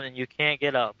fall down and you can't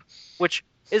get up, which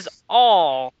is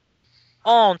all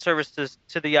in service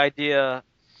to the idea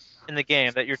in the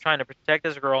game that you're trying to protect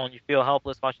this girl and you feel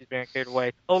helpless while she's being carried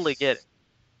away. Totally get it,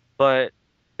 but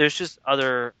there's just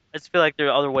other. I just feel like there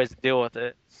are other ways to deal with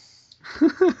it.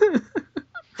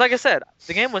 Like I said,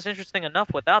 the game was interesting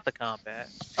enough without the combat.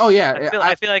 Oh yeah,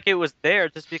 I feel like it was there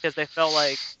just because they felt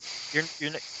like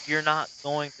you're not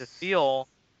going to feel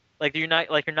like you're not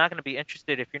going to be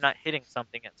interested if you're not hitting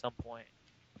something at some point.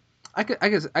 I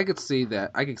could see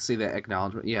that. I could see that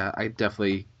acknowledgement. Yeah, I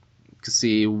definitely could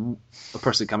see a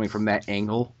person coming from that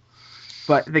angle.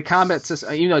 But the combat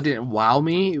system, even though it didn't wow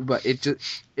me, but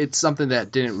it's something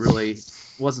that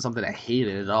wasn't something I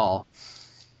hated at all.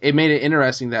 It made it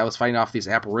interesting that I was fighting off these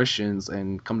apparitions,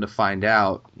 and come to find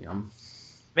out,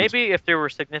 Maybe if there were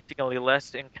significantly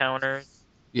less encounters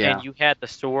yeah, and you had the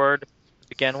sword to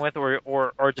begin with,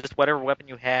 or just whatever weapon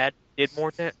you had did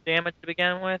more damage to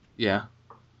begin with, yeah,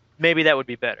 maybe that would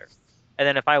be better. And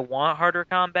then if I want harder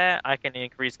combat, I can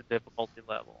increase the difficulty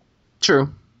level.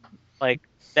 true. Like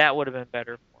that would have been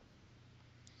better for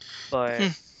me.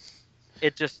 But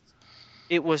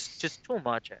it was just too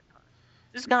much at times.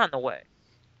 It just got in the way.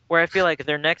 Where I feel like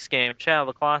their next game, Shadow of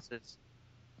the Colossus,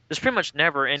 there's pretty much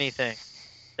never anything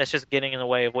that's just getting in the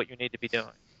way of what you need to be doing.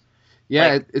 Yeah,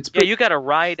 Like, it's yeah, you got to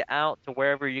ride out to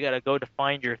wherever you got to go to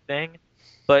find your thing,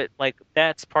 but like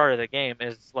that's part of the game.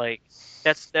 Is like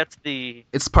that's the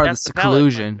it's part of the that's the palate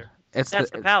seclusion. cleanser. It's That's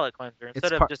the palate cleanser.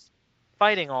 Instead of part- just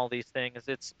fighting all these things.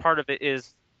 It's part of it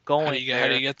is going How do you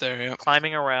there, get there? Yeah.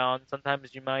 climbing around.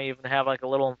 Sometimes you might even have like a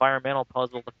little environmental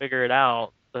puzzle to figure it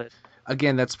out. But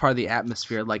Again, that's part of the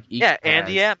atmosphere. Like each yeah, and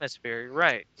the has. atmosphere. You're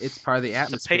right. It's part of the It's a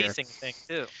atmosphere. pacing thing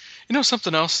too. You know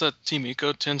something else that Team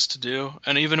Eco tends to do,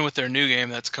 and even with their new game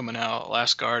that's coming out,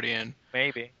 Last Guardian.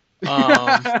 Maybe.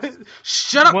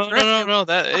 Shut up, Well, Chris. no.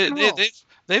 That Rock and roll.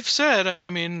 they've said.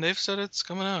 I mean, they've said it's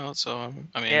coming out. So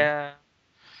I mean, Yeah.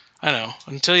 I know.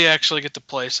 Until you actually get to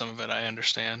play some of it, I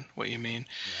understand what you mean.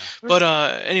 Yeah. But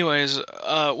anyways,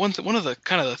 one of the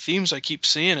kind of the themes I keep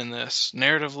seeing in this,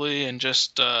 narratively and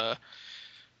just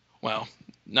well,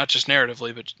 not just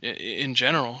narratively, but in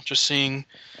general, just seeing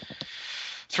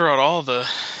throughout all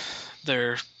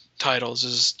their titles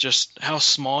is just how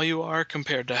small you are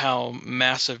compared to how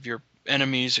massive your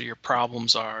enemies or your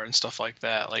problems are and stuff like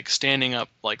that. Like standing up,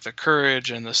 like the courage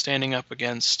and the standing up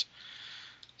against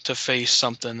to face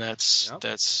something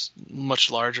that's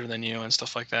much larger than you and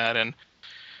stuff like that. And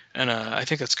I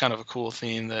think that's kind of a cool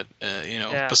theme that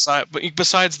Yeah.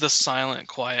 besides the silent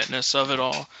quietness of it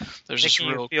all, there's this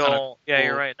Making real you feel. kind of Yeah, cool,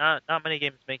 you're right. Not many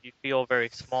games make you feel very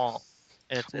small.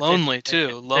 And it's lonely interesting.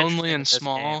 too, It's lonely interesting and in this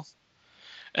small. game.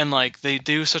 And like they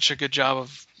do such a good job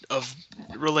of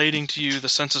relating to you, the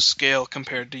sense of scale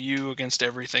compared to you against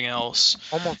everything else.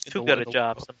 Almost in too the good a world.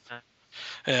 job sometimes.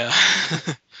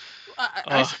 Yeah.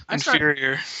 I started,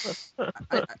 inferior.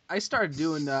 I started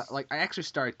doing like I actually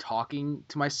started talking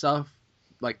to myself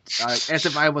like as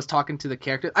if I was talking to the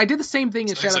character. I did the same thing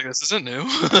in It's Shadow. like this isn't new.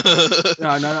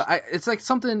 No. It's like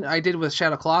something I did with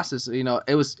Shadow Colossus. You know,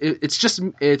 it's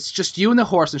just you and the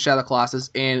horse in Shadow Colossus,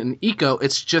 and in Eco,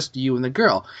 it's just you and the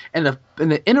girl. And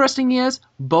the interesting thing is,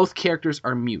 both characters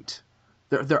are mute.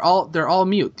 They're all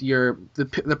mute.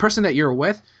 The person that you're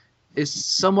with is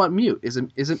somewhat mute.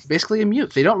 Isn't basically a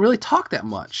mute. They don't really talk that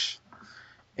much.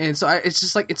 And so it's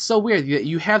just like it's so weird.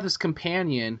 You have this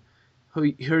companion who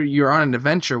you're on an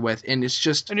adventure with, and it's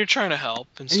just and you're trying to help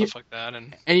and stuff like that,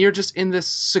 and you're just in this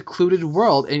secluded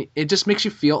world, and it just makes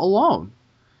you feel alone.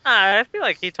 I feel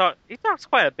like he talks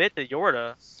quite a bit to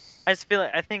Yorda. I just feel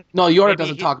like I think No, Yorda maybe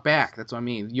doesn't talk back. That's what I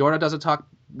mean. Yorda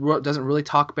doesn't really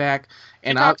talk back, She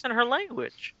and talks in her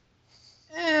language.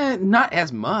 not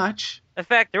as much. In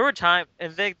fact, there were times,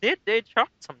 and they talk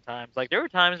sometimes. Like there were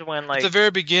times when, like, at the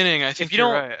very beginning, I think if you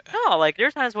you're don't, right. no, like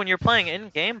there's times when you're playing in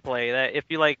gameplay that if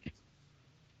you like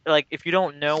if you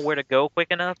don't know where to go quick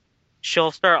enough,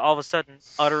 she'll start all of a sudden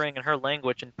uttering in her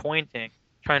language and pointing,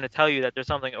 trying to tell you that there's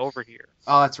something over here.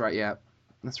 Oh, that's right. Yeah,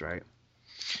 that's right.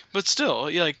 But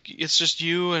still, like it's just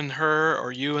you and her,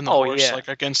 or you and the Oh, horse, yeah. like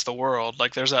against the world.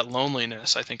 Like there's that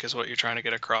loneliness. I think is what you're trying to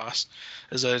get across.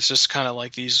 Is that it's just kind of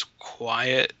like these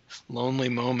quiet, lonely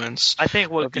moments I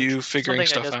think what of you figuring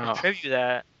something that stuff does out. contribute to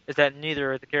that is that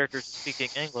neither of the characters is speaking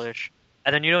English,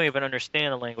 and then you don't even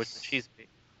understand the language that she's speaking.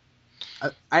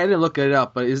 I didn't look it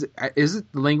up, but is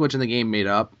it the language in the game made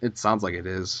up? It sounds like it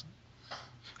is. I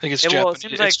think it's Well, Japanese. it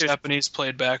seems like it's there's- Japanese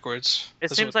played backwards. It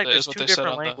That's seems what like they- there's is what two they said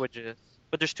different on the- languages,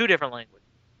 but there's two different languages,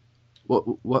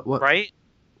 What? right?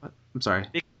 I'm sorry.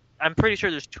 I'm pretty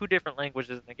sure there's two different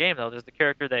languages in the game though. There's the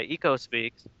character that Eco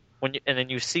speaks and then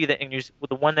you see the English,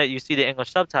 the one that you see the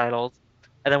English subtitles,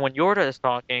 and then when Yorda is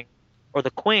talking or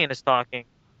the Queen is talking,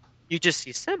 you just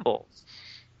see symbols.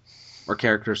 Or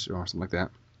characters or something like that.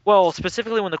 Well,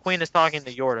 specifically when the Queen is talking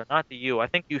to Yorda, not to you. I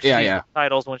think you see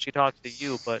subtitles when she talks to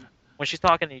you, but when she's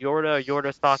talking to Yorda, or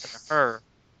Yorda's talking to her,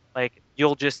 like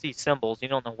you'll just see symbols. You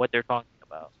don't know what they're talking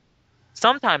about.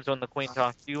 Sometimes when the Queen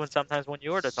talks to you, and sometimes when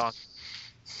Yorda talks to you.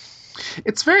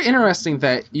 It's very interesting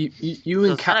that you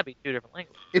So it's gotta be two different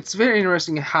languages. It's very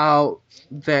interesting how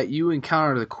that you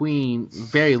encounter the Queen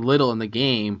very little in the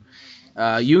game.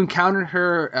 You encounter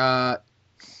her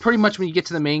pretty much when you get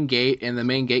to the main gate, and the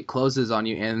main gate closes on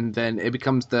you, and then it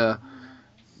becomes the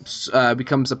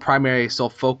primary sole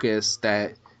focus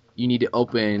that you need to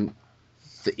open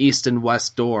the east and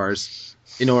west doors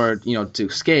in order, to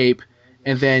escape.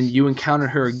 And then you encounter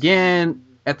her again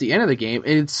at the end of the game,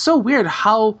 and it's so weird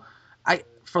how,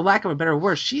 for lack of a better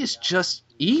word, she is just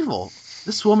evil.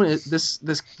 This woman,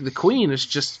 the Queen, is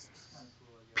just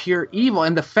pure evil,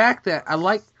 and the fact that I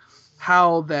like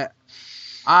how that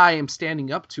I am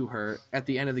standing up to her at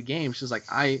the end of the game. She's like,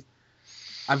 I've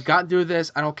gotten through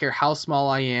this. I don't care how small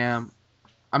I am.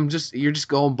 You're just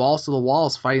going balls to the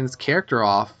walls fighting this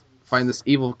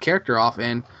evil character off,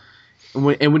 and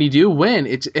when you do win,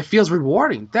 it feels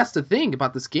rewarding. That's the thing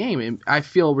about this game, and I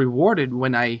feel rewarded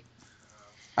when I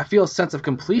feel a sense of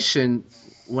completion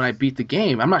when I beat the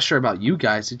game. I'm not sure about you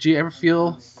guys. Did you ever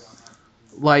feel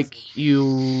like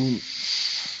you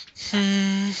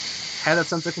had that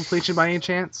sense of completion by any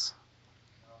chance?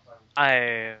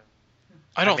 I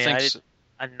I I don't mean, think I did. so.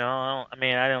 I know. I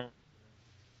mean, I don't.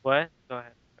 What? Go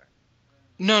ahead. Sorry.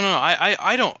 No,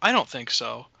 I don't think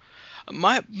so.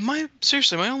 My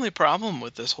seriously, my only problem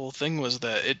with this whole thing was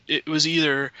that it was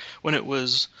either when it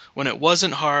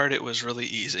wasn't hard, it was really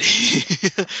easy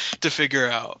to figure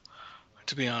out.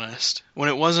 To be honest, when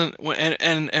it wasn't,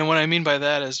 and what I mean by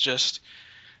that is just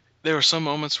there were some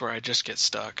moments where I just get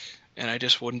stuck and I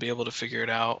just wouldn't be able to figure it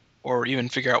out or even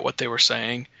figure out what they were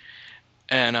saying,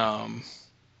 and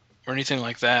or anything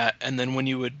like that. And then when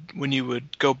you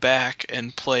would go back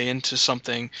and play into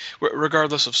something,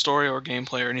 regardless of story or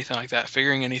gameplay or anything like that,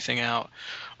 figuring anything out,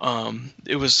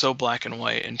 it was so black and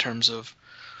white in terms of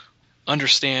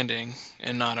understanding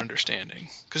and not understanding.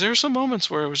 Because there were some moments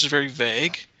where it was just very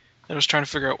vague. I was trying to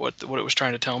figure out what it was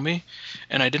trying to tell me,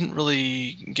 and I didn't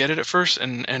really get it at first,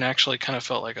 and actually kind of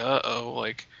felt like,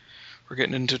 like we're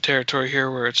getting into territory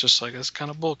here where it's just like that's kind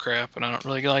of bullcrap, and I don't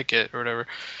really like it or whatever.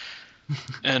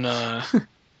 And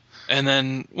and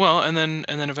then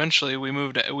eventually we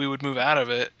would move out of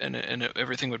it, and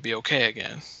everything would be okay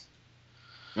again.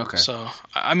 Okay. So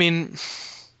I mean,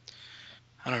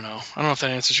 I don't know. I don't know if that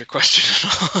answers your question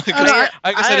at all.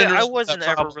 I guess I didn't I really have wasn't that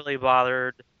ever problem. really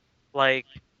bothered. Like,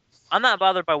 I'm not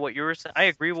bothered by what you were saying. I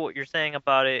agree with what you're saying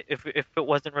about it. If it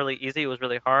wasn't really easy, it was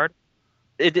really hard.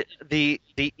 The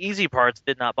easy parts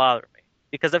did not bother me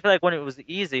because I feel like when it was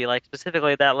easy, like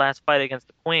specifically that last fight against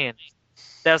the Queen,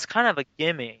 that was kind of a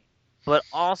gimme. But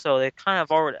also, they kind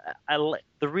of already.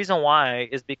 The reason why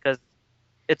is because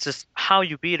it's just how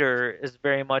you beat her is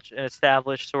very much an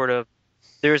established sort of.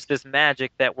 There's this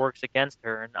magic that works against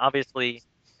her, and obviously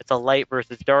it's a light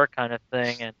versus dark kind of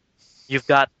thing, and you've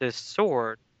got this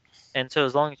sword, and so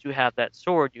as long as you have that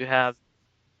sword, you have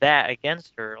that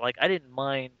against her. Like I didn't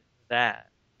mind that.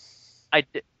 I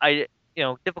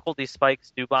difficulty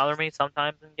spikes do bother me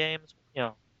sometimes in games.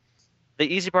 The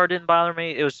easy part didn't bother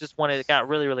me. It was just when it got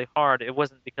really, really hard. It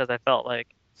wasn't because I felt like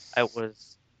I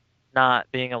was not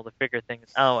being able to figure things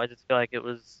out. I just feel like it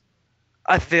was.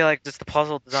 I feel like just the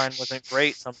puzzle design wasn't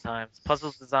great sometimes.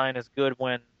 Puzzle design is good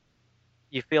when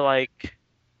you feel like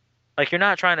you're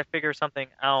not trying to figure something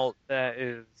out that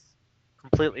is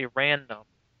completely random.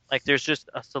 Like there's just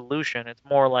a solution. It's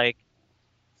more like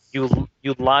you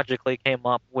logically came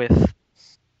up with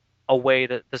a way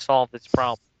to solve this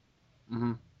problem.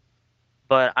 Hmm.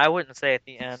 But I wouldn't say at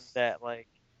the end that like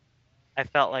I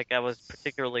felt like I was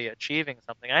particularly achieving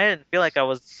something. I didn't feel like I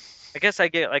was. I guess I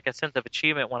get like a sense of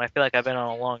achievement when I feel like I've been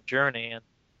on a long journey, and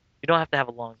you don't have to have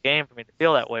a long game for me to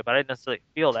feel that way. But I didn't necessarily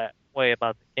feel that way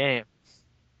about the game,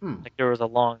 Hmm. like there was a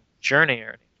long journey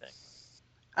or anything.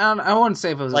 I wouldn't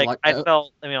say if it was Like like. I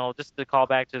felt, just to call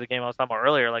back to the game I was talking about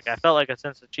earlier, like I felt like a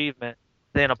sense of achievement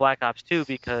in a Black Ops 2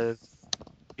 because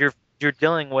you're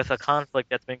dealing with a conflict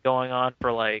that's been going on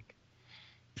for like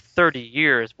 30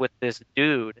 years with this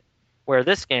dude, where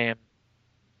this game,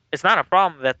 it's not a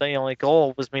problem that the only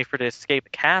goal was me for to escape the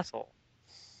castle.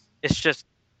 It's just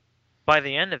by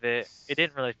the end of it, it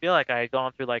didn't really feel like I had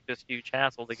gone through like this huge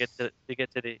hassle to get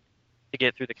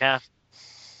through the castle.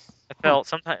 I Huh. felt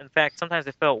sometimes, in fact, sometimes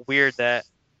it felt weird that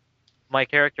my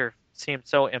character seemed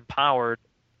so empowered.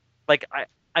 Like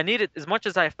I needed as much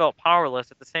as I felt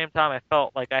powerless. At the same time, I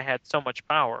felt like I had so much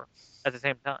power. At the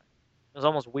same time, it was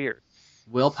almost weird.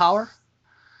 Willpower?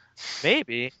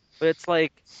 Maybe, but it's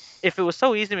like if it was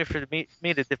so easy for me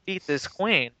to defeat this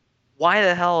queen, why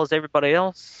the hell is everybody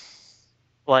else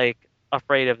like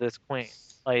afraid of this queen?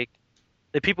 Like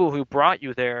the people who brought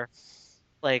you there,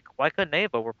 like why couldn't they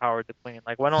have overpowered the queen?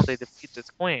 Like why don't they defeat this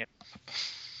queen?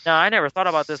 Now I never thought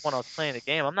about this when I was playing the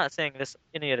game. I'm not saying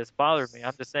any of this bothered me.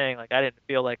 I'm just saying like I didn't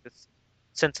feel like this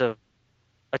sense of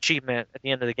achievement at the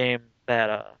end of the game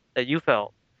that you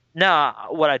felt. Now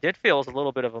what I did feel was a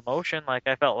little bit of emotion. Like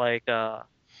I felt like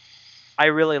I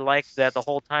really liked that the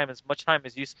whole time, as much time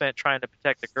as you spent trying to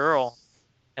protect the girl,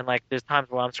 and like there's times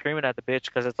where I'm screaming at the bitch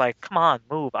because it's like, come on,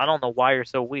 move. I don't know why you're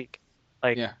so weak.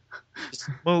 Like, Yeah. just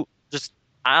move. Just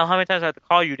I don't know how many times I have to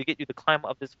call you to get you to climb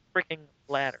up this freaking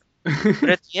ladder. But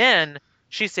at the end,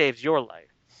 she saves your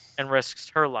life and risks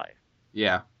her life.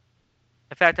 Yeah.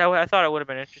 In fact, I thought it would have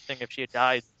been interesting if she had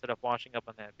died instead of washing up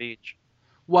on that beach.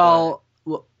 But Well,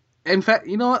 in fact,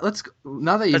 you know what?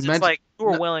 Now that you've because it's mentioned. like you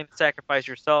were willing to sacrifice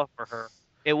yourself for her,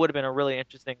 it would have been a really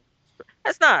interesting.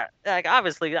 That's not like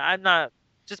obviously I'm not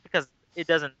just because it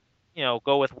doesn't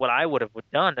go with what I would have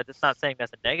done. That's not saying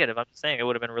that's a negative. I'm just saying it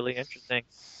would have been really interesting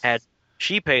had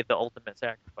she paid the ultimate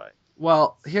sacrifice.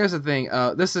 Well, here's the thing.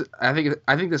 This is. I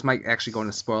think this might actually go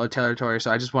into spoiler territory.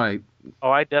 So I just want to. Oh,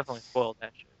 I definitely spoiled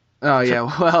that shit. Oh yeah.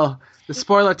 Well, the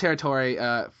spoiler territory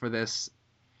for this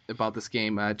about this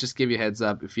game. Just give you a heads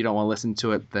up. If you don't want to listen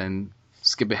to it, then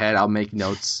skip ahead. I'll make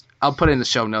notes. I'll put it in the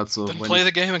show notes. So Then play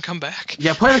the game and come back.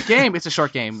 Yeah, play the game. It's a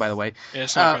short game, by the way. Yeah,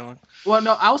 it's not very long. Well,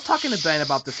 no, I was talking to Ben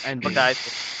about this ending. Guys,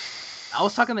 I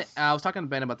was talking to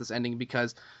Ben about this ending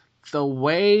because the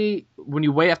way when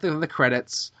you wait after the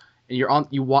credits and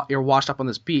you're washed up on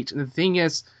this beach, and the thing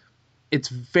is, it's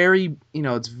very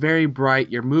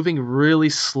bright. You're moving really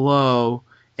slow,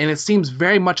 and it seems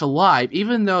very much alive,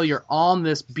 even though you're on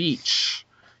this beach.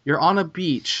 You're on a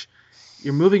beach.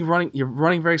 You're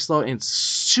running very slow, and it's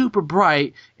super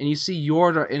bright, and you see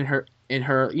Yorda in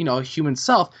her human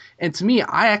self. And to me,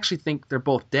 I actually think they're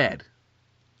both dead.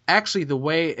 Actually, the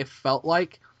way it felt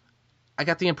like, I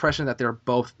got the impression that they're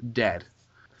both dead.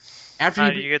 How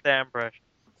do you get that impression?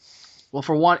 Well,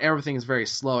 for one, everything is very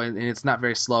slow, and it's not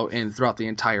very slow throughout the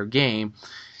entire game.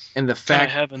 And the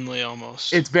fact, kind of heavenly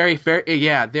almost. It's very fair.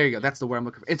 Yeah, there you go. That's the word I'm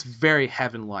looking for. It's very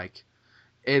heaven-like.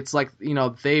 It's like,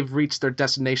 they've reached their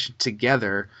destination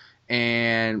together,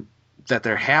 and that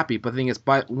they're happy. But the thing is,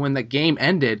 when the game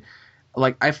ended,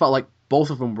 like, I felt like both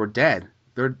of them were dead.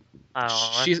 I don't know.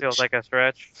 That feels like a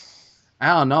stretch. I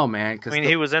don't know, man.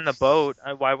 He was in the boat.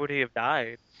 Why would he have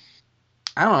died?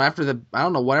 I don't know. I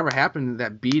don't know whatever happened,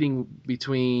 that beating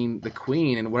between the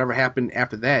queen and whatever happened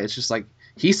after that. It's just like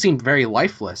he seemed very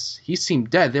lifeless. He seemed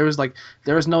dead. There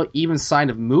was no even sign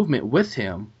of movement with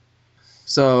him.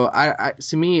 So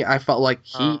to me, I felt like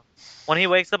when he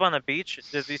wakes up on the beach,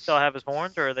 does he still have his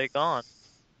horns, or are they gone?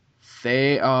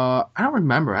 I don't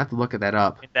remember. I have to look that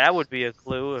up. I mean, that would be a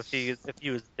clue. If he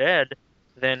was dead,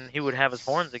 then he would have his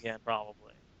horns again,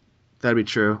 probably. That'd be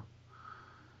true.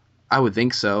 I would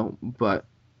think so, but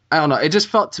I don't know. It just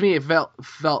felt to me, it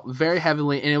felt very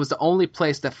heavenly, and it was the only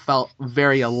place that felt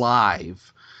very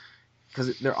alive.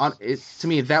 Because to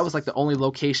me, that was like the only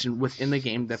location within the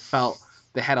game that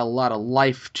had a lot of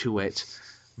life to it,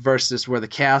 versus where the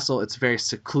castle, it's very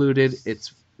secluded,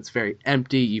 it's very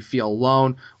empty, you feel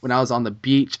alone. When I was on the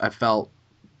beach, I felt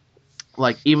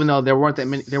like, even though there weren't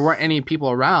any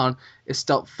people around, it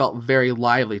still felt very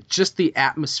lively. Just the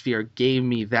atmosphere gave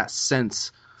me that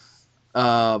sense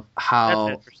of how.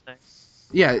 That's interesting.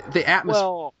 Yeah, the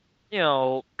atmosphere.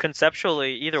 Well,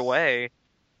 conceptually, either way,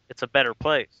 it's a better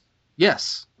place.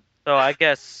 Yes. So I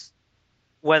guess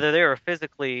whether they were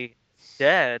physically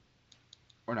dead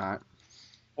or not,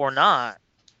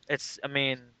 it's,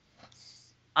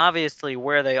 obviously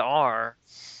where they are,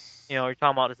 you're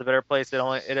talking about it's a better place.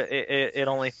 It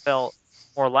only felt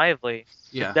more lively.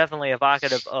 Yeah. It's definitely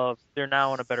evocative of they're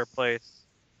now in a better place.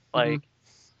 Like,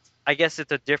 I guess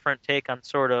it's a different take on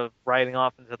sort of riding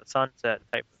off into the sunset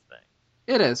type of thing.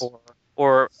 It is.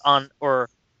 Or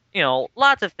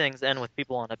lots of things end with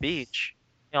people on a beach.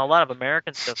 A lot of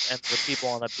American stuff ends with people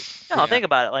on a beach. Think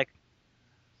about it. Like,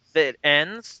 it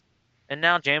ends, and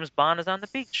now James Bond is on the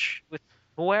beach with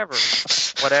whoever,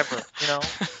 whatever,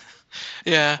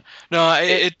 Yeah, no,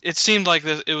 it seemed like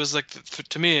this. It was like,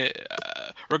 to me,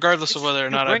 regardless of whether or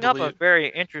not I believe. You bring up a very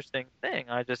interesting thing.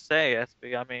 I just say,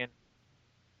 SB.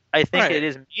 I think Right. It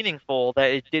is meaningful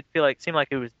that it did seem like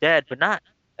he was dead, but not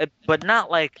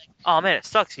like, oh man, it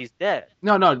sucks, he's dead.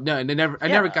 No. I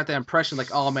never got that impression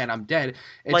like, oh man, I'm dead.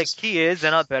 He is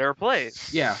in a better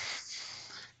place. Yeah.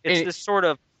 It's this sort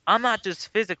of, I'm not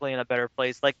just physically in a better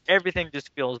place. Like, everything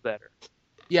just feels better.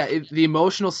 Yeah, the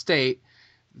emotional state.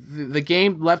 The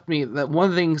game left me. That one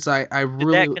of the things I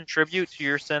really. Did that contribute to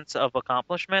your sense of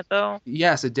accomplishment, though?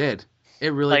 Yes, it did.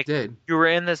 It really did. You were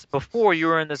in this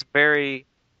very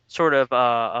sort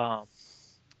of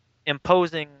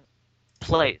imposing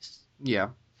place. Yeah.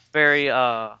 Very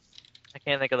I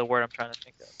can't think of the word I'm trying to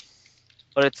think of,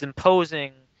 but it's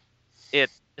imposing. It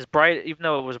is bright, even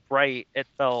though it was bright. It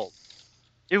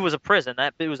was a prison.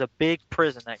 It was a big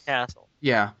prison, that castle.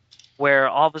 Yeah. Where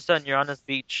all of a sudden you're on this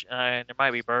beach and there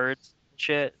might be birds and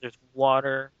shit. There's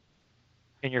water,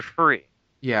 and you're free.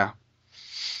 Yeah.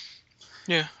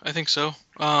 Yeah, I think so.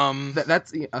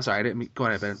 That's. I'm sorry, I didn't mean. Go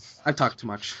ahead, Ben. I talked too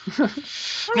much.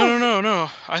 No.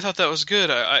 I thought that was good.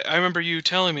 I remember you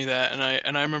telling me that,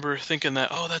 and I remember thinking that,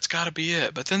 oh, that's got to be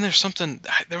it. But then there was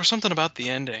something about the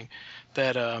ending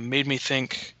that made me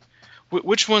think,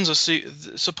 which one's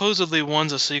supposedly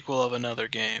one's a sequel of another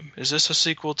game. Is this a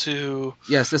sequel to?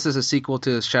 Yes, this is a sequel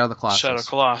to Shadow of the Colossus. Shadow of the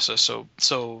Colossus.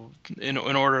 So in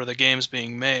order of the games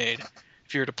being made,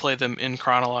 if you were to play them in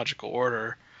chronological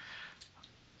order.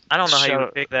 I don't know how you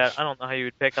would pick that. I don't know how you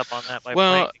would pick up on that by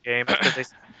playing the game,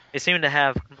 because they seem to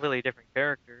have completely different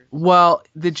characters. Well,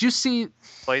 did you see,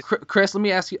 Chris? Let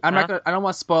me ask you. I don't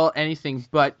want to spoil anything,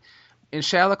 but in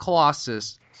Shadow of the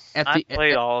Colossus, I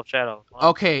played all of Shadow.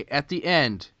 Okay, at the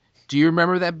end, do you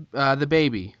remember that the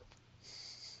baby?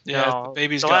 Yeah, No, the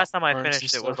baby's the got last time I horns and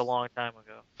finished it was a stuff. long time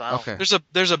ago. So I don't. Okay.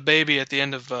 There's a baby at the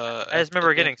end of. I just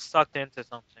remember getting sucked into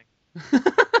something.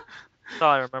 That's all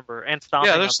I remember. And Yeah,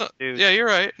 stomping on there's the some, dude. yeah, you're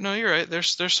right. No, you're right.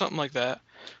 There's something like that.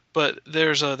 But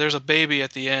there's a baby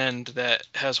at the end that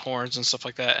has horns and stuff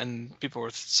like that, and people were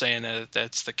saying that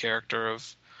that's the character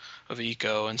of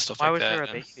Eco and stuff Why like was that. there a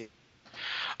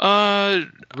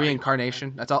And, baby?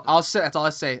 Reincarnation. That's all I'll say. That's all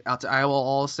I say. I will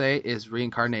all say is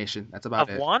reincarnation. That's about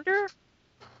Of it. Wander?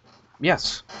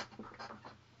 Yes.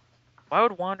 Why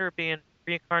would Wander be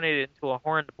reincarnated into a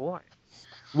horned boy?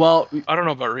 Well, I don't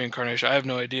know about reincarnation. I have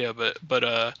no idea, but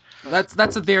that's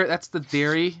the theory. That's the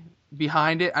theory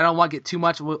behind it. I don't want to get too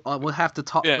much. We'll have to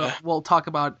talk. Yeah. We'll talk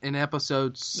about in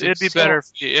episode 6. it'd be better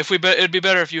it'd be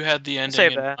better if you had the ending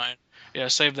Save in that. mind. Yeah,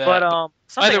 save that. But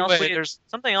something either else way,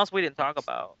 something else we didn't talk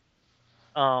about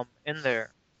in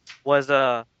there was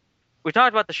we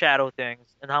talked about the shadow things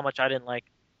and how much I didn't like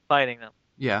fighting them.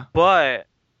 Yeah. But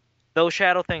those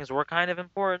shadow things were kind of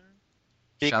important.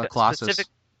 Shadow of the Colossus.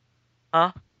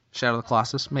 Huh? Shadow of the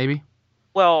Colossus, maybe.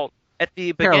 Well, at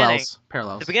the beginning,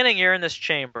 Parallels. the beginning, you're in this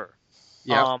chamber.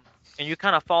 Yeah. And you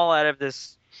kind of fall out of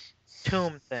this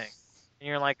tomb thing, and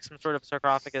you're in like some sort of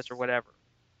sarcophagus or whatever.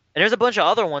 And there's a bunch of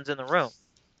other ones in the room.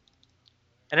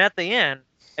 And at the end,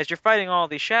 as you're fighting all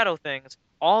these shadow things,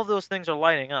 all of those things are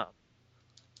lighting up.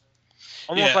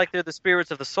 Almost like they're the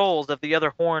spirits of the souls of the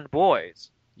other horned boys.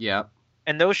 Yeah.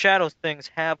 And those shadow things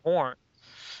have horns.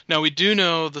 Now we do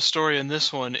know the story in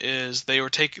this one is they were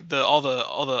all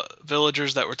the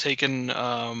villagers that were taking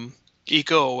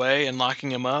Eco away and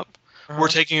locking him up were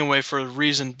taking him away for the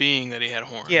reason being that he had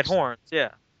horns. He had horns, yeah.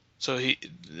 So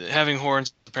having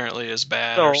horns apparently is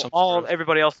bad. So or something.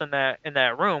 Everybody else in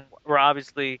that room were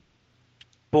obviously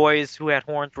boys who had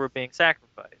horns were being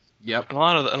sacrificed. Yep. And a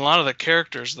lot of the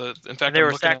characters in fact they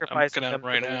were I'm sacrificing looking at them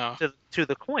right now to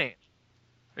the queen.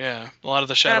 Yeah, a lot of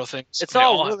the shadow things. It's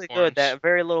all really good. That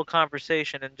very little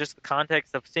conversation and just the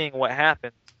context of seeing what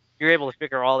happened, you're able to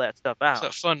figure all that stuff out.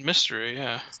 It's a fun mystery,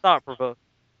 yeah. It's thought provoking.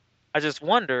 I just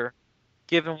wonder,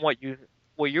 given what you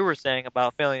were saying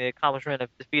about failing the accomplishment of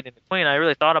defeating the queen, I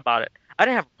really thought about it. I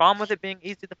didn't have a problem with it being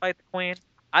easy to fight the queen.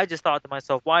 I just thought to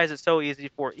myself, why is it so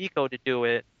easy for Eco to do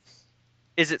it?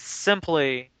 Is it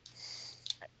simply,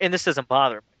 and this doesn't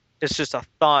bother me. It's just a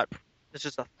thought.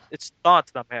 It's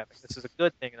thoughts that I'm having. This is a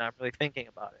good thing, and I'm really thinking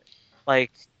about it.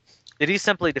 Like, did he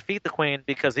simply defeat the queen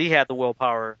because he had the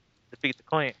willpower to defeat the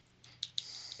queen?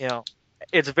 You know,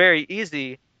 it's very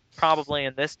easy, probably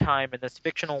in this time, in this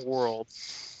fictional world,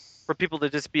 for people to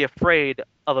just be afraid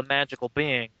of a magical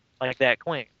being like that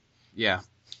queen. Yeah.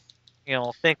 You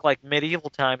know, think like medieval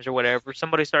times or whatever.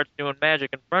 Somebody starts doing magic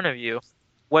in front of you.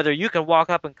 Whether you can walk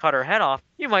up and cut her head off,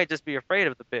 you might just be afraid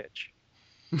of the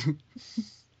bitch.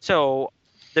 So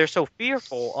they're so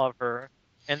fearful of her,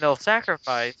 and they'll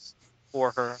sacrifice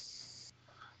for her.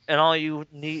 And all you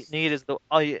need is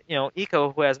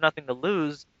Eco, who has nothing to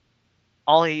lose.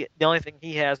 The only thing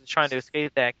he has is trying to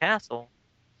escape that castle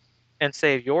and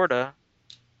save Yorda,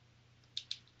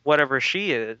 whatever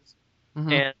she is,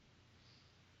 and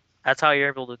that's how you're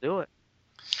able to do it.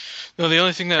 No, the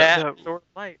only thing that sort of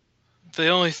light.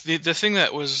 The thing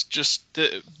that was just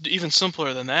even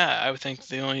simpler than that, I would think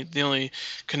the only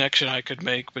connection I could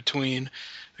make between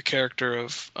the character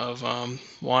of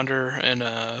Wander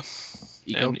and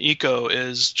Eco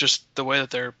is just the way that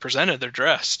they're presented. They're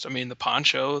dressed. I mean, the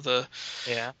poncho, the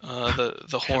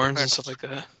horns and stuff like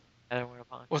that. I don't wear a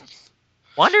poncho. What?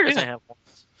 Wander doesn't have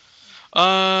horns.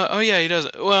 Oh yeah, he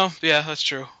doesn't. Well, yeah, that's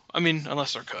true. I mean,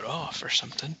 unless they're cut off or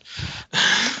something.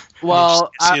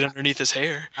 Well, see it underneath his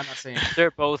hair. I'm not saying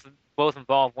they're both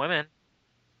involve women.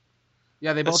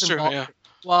 Yeah, they both involve. Yeah.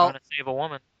 Well, trying to save a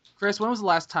woman. Chris, when was the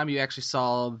last time you actually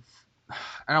saw?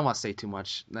 I don't want to say too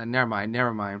much. Never mind.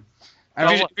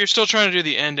 If you're still trying to do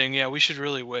the ending, yeah, we should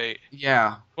really wait.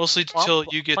 Yeah. Mostly till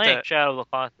you get playing that. Shadow of the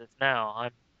Colossus now.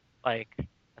 I'm like,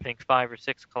 I think 5 or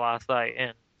 6 Colossi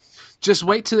in. Just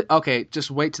wait to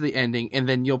the ending, and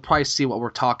then you'll probably see what we're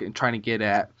trying to get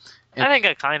at. I think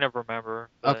I kind of remember.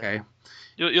 Okay.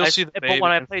 You'll see the baby. But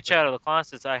when I played Shadow of the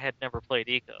Colossus, I had never played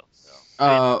Eco, so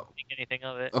I didn't think anything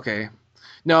of it. Okay.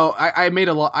 No, I made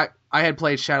a lot. I had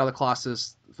played Shadow of the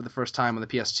Colossus for the first time on the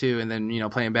PS2, and then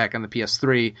playing back on the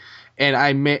PS3, and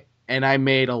I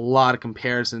made a lot of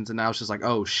comparisons, and I was just like,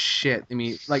 oh shit. I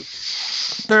mean, like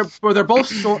they're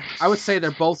both I would say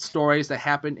they're both stories that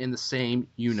happen in the same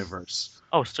universe.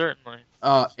 Oh, certainly.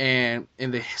 And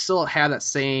they still have that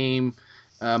same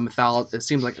mythology. It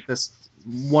seems like this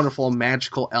wonderful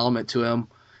magical element to them,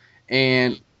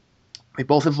 and they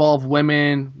both involve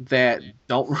women that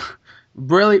don't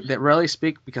rarely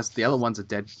speak because the other one's a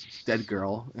dead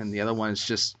girl, and the other one is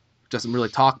just doesn't really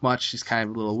talk much. She's kind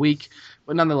of a little weak,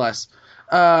 but nonetheless,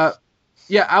 uh,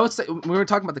 yeah, I would say when we were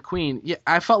talking about the queen, yeah,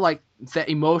 I felt like that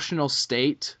emotional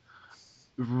state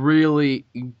really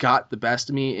got the best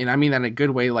of me, and I mean that in a good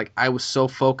way. Like I was so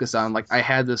focused on, like I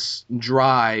had this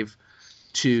drive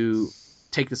to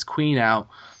take this queen out.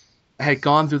 I had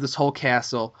gone through this whole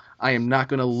castle. I am not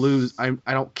going to lose. I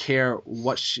don't care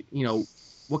what she,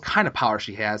 what kind of power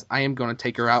she has. I am going to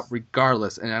take her out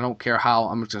regardless, and I don't care how.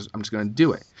 I'm just going to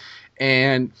do it.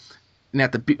 And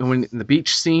when the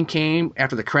beach scene came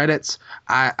after the credits,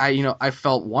 I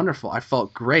felt wonderful. I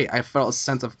felt great. I felt a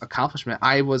sense of accomplishment.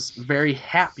 I was very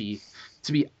happy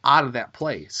to be out of that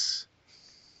place.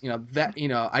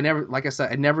 I never, like I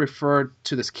said, I never referred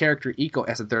to this character Eco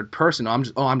as a third person. I'm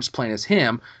just playing as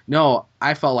him. No,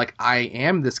 I felt like I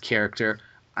am this character.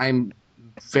 I'm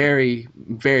very,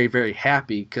 very, very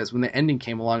happy because when the ending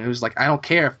came along, it was like I don't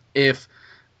care if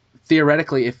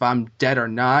theoretically if I'm dead or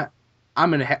not.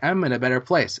 I'm in a better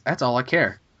place. That's all I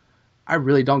care. I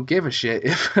really don't give a shit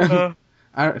if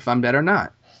if I'm dead or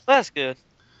not. That's good.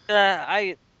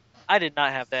 I did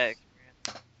not have that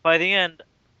experience. By the end,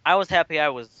 I was happy I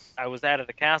was out of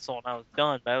the castle and I was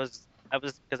done. But I was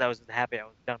because I was just happy I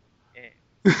was done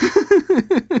with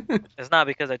the game. It's not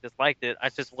because I disliked it. I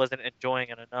just wasn't enjoying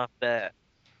it enough that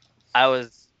I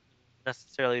was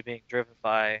necessarily being driven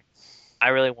by. I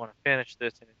really want to finish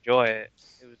this and enjoy it.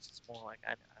 It was just more like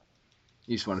I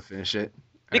You just want to finish it. All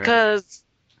right. because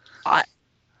I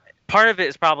part of it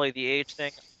is probably the age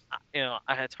thing.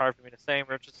 It's hard for me to say in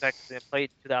retrospect because I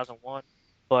played in 2001,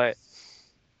 but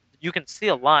you can see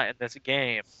a lot in this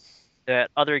game that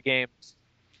other games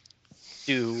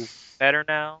do better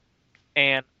now,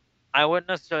 and I wouldn't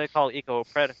necessarily call Eco a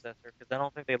predecessor because I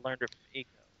don't think they learned it from Eco.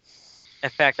 In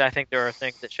fact, I think there are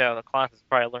things that Shadow of the Colossus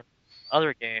probably learned from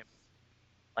other games,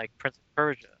 like Prince of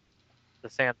Persia, The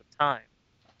Sands of Time.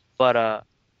 But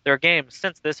there are games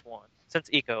since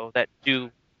Eco, that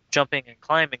do jumping and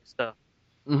climbing stuff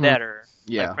better,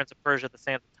 Yeah. like Prince of Persia: The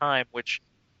Sands of Time, which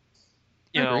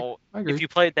I agree. if you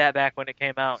played that back when it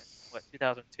came out, in,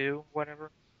 2002, or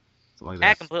whatever, Something like that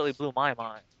that. completely blew my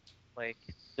mind. Like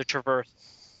the traversal,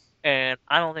 and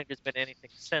I don't think there's been anything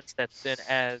since that's been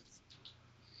as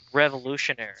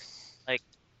revolutionary. Like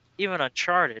even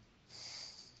Uncharted,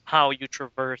 how you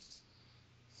traverse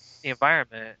the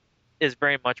environment is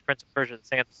very much Prince of Persia: The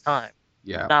Sands of Time.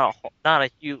 Yeah.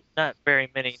 Not very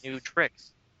many new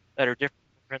tricks that are different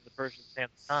from Prince of Persia: The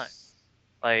Sands of Time.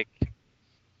 Like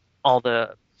all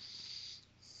the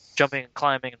jumping and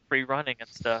climbing and free running and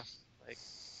stuff. Like,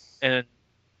 and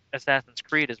Assassin's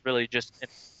Creed is really just an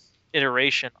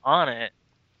iteration on it,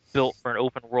 built for an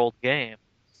open world game.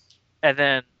 And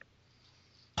then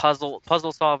puzzle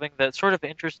solving that's sort of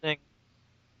interesting,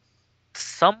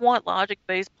 somewhat logic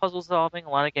based puzzle solving. A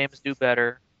lot of games do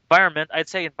better. I'd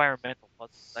say environmental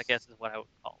puzzles, I guess is what I would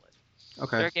call it.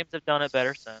 Okay. Their games have done it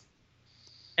better since.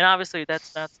 And obviously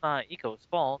that's not Eco's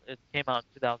fault. It came out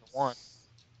in 2001.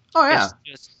 Oh yeah.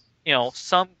 It's just,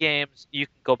 some games you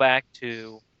can go back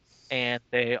to and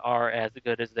they are as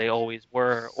good as they always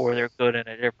were, or they're good in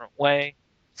a different way.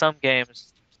 Some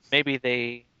games, maybe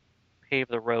they pave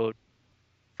the road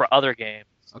for other games,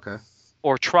 Okay.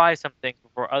 or try some things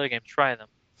before other games try them,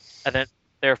 and then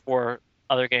therefore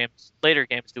later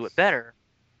games do it better.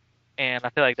 And I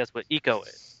feel like that's what Eco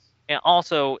is. And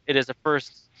also, it is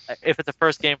if it's a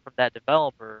first game from that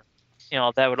developer,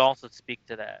 that would also speak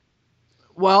to that.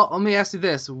 Well, let me ask you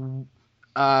this: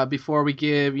 before we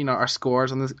give our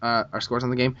scores on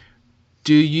the game,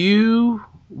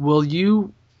 will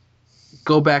you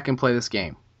go back and play this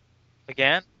game?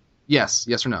 Again?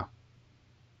 Yes or no?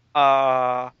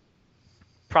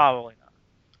 Probably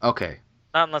not. Okay.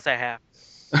 Not unless I have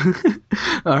to.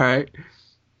 All right.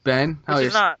 Ben, how Which is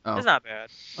is not oh. it's not bad.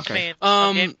 Okay.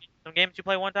 I mean, some games you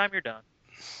play one time, you're done.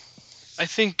 I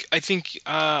think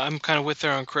I'm kind of with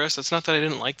there on Chris. It's not that I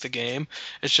didn't like the game.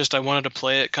 It's just I wanted to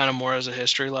play it kind of more as a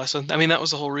history lesson. I mean, that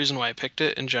was the whole reason why I picked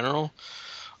it in general.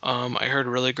 I heard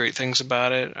really great things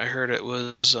about it. I heard it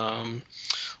was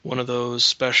one of those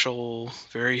special,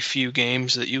 very few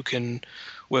games that you can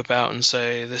whip out and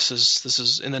say this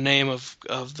is in the name of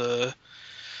the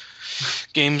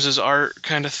games as art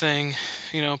kind of thing.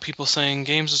 People saying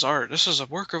games as art. This is a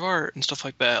work of art and stuff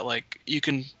like that. Like you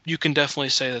can definitely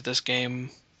say that this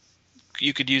game,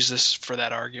 you could use this for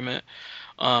that argument.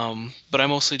 But I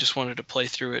mostly just wanted to play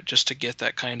through it just to get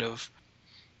that kind of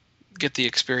get the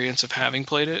experience of having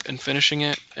played it and finishing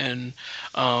it. And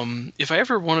if I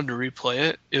ever wanted to replay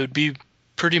it, it would be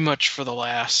pretty much for the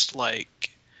last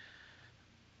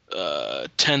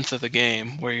tenth of the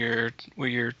game where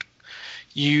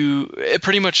you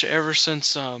pretty much ever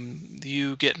since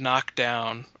you get knocked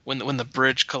down when the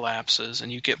bridge collapses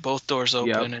and you get both doors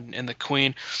open Yep. and the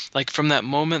queen, like from that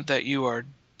moment that you are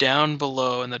down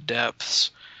below in the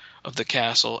depths of the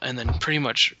castle and then pretty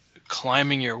much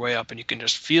climbing your way up and you can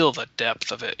just feel the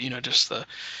depth of it, just the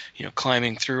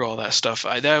climbing through all that stuff.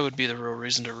 That would be the real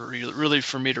reason to really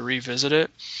for me to revisit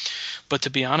it. But to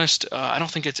be honest, I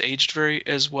don't think it's aged very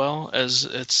as well as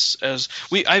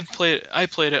I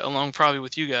played it along probably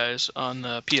with you guys on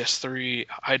the PS3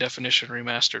 high definition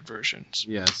remastered versions.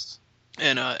 Yes.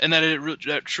 And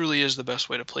that truly is the best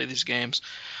way to play these games.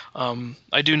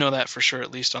 I do know that for sure,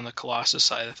 at least on the Colossus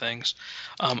side of things.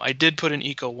 I did put in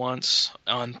Eco once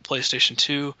on PlayStation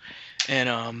 2,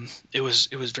 and it was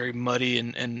very muddy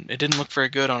and it didn't look very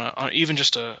good on even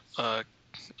just a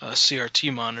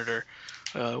CRT monitor.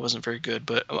 It wasn't very good,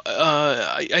 but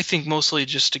I think mostly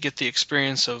just to get the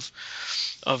experience of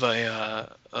the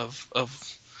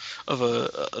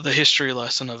history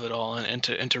lesson of it all, and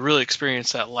to really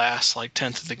experience that last like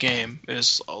tenth of the game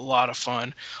is a lot of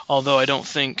fun. Although I don't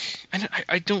think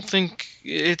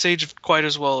it's aged quite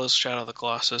as well as Shadow of the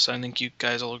Colossus. I think you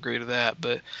guys will agree to that.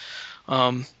 But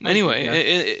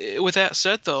anyway, with that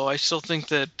said, though, I still think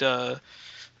that.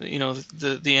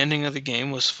 The ending of the game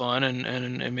was fun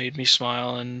and it made me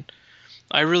smile, and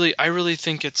I really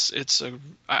think it's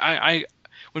I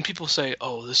when people say,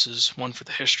 oh, this is one for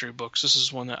the history books, this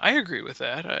is one that I agree with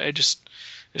that. It's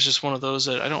just one of those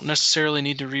that I don't necessarily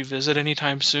need to revisit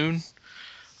anytime soon.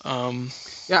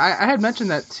 Yeah, I had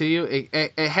mentioned that to you.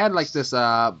 It had like this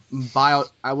I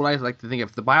would like to think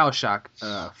of the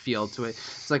BioShock feel to it.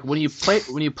 It's like when you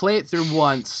play it through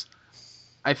once,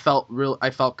 I felt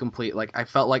complete. Like I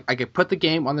felt like I could put the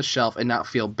game on the shelf and not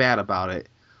feel bad about it.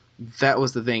 That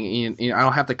was the thing. I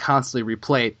don't have to constantly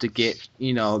replay it to get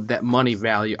that money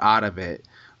value out of it,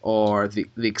 or the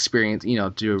experience.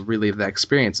 To relive that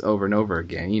experience over and over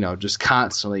again. Just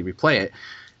constantly replay it.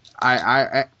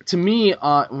 I to me,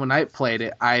 when I played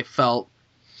it, I felt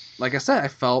like I said, I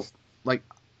felt like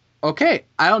okay,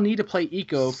 I don't need to play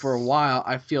Eco for a while.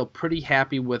 I feel pretty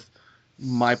happy with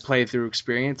my playthrough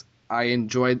experience. I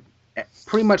enjoyed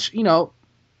pretty much,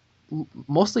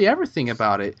 mostly everything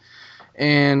about it,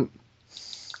 and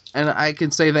I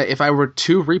can say that if I were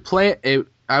to replay it,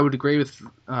 I would agree with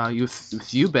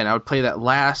you, Ben. I would play that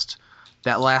last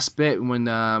bit when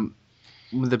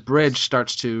the bridge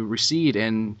starts to recede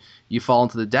and you fall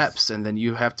into the depths, and then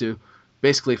you have to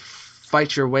basically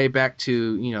fight your way back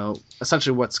to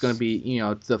essentially what's going to be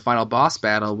the final boss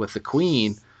battle with the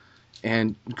Queen.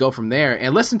 And go from there,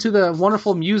 and listen to the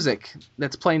wonderful music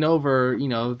that's playing over,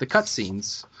 the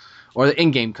cutscenes, or the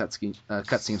in-game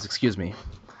cutscenes, excuse me,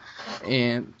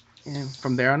 and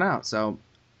from there on out. So,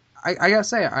 I gotta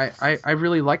say, I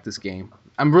really like this game.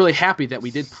 I'm really happy that we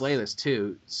did play this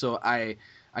too. So I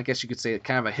guess you could say it's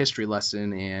kind of a history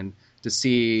lesson, and to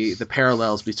see the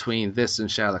parallels between this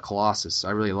and Shadow of the Colossus, I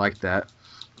really like that.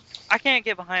 I can't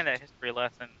get behind that history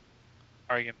lesson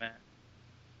argument.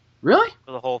 Really?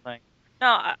 For the whole thing.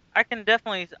 No, I can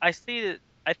definitely. I see that.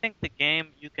 I think the game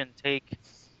you can take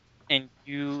and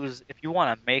use if you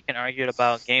want to make an argument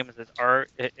about games as art.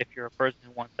 If you're a person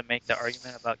who wants to make the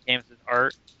argument about games as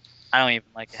art, I don't even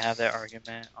like to have that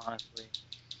argument, honestly.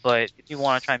 But if you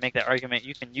want to try and make that argument,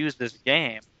 you can use this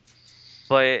game.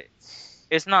 But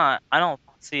it's not. I don't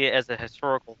see it as a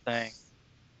historical thing.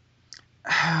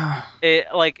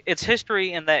 It's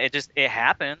history in that it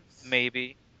happened,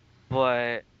 maybe,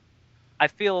 but I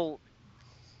feel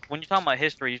when you're talking about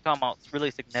history, you're talking about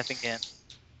really significant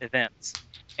events,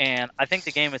 and I think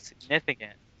the game is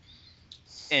significant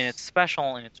and it's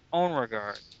special in its own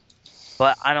regard.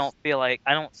 But I don't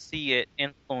see it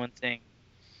influencing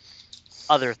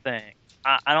other things.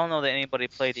 I don't know that anybody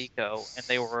played Eco and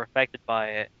they were affected by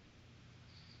it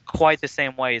quite the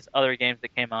same way as other games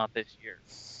that came out this year.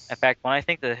 In fact, when I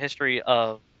think of the history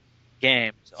of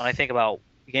games, when I think about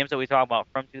games that we talk about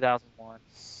from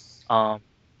 2001,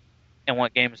 and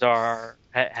what games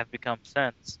have become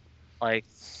since, like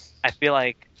I feel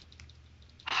like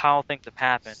how things have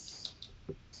happened.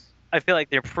 I feel like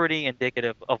they're pretty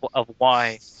indicative of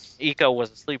why Eco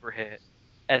was a sleeper hit,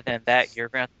 and then that year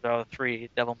Grand Theft Auto 3,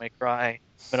 Devil May Cry,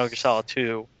 Metal Gear Solid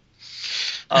 2.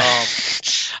 I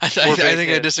think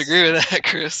I disagree with that,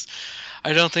 Chris.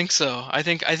 I don't think so. I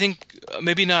think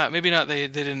maybe not. Maybe not. They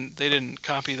didn't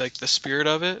copy like the spirit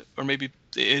of it, or maybe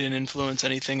didn't influence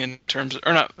anything in terms of,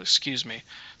 or not, excuse me,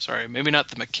 sorry, maybe not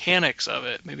the mechanics of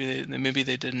it. Maybe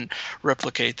they didn't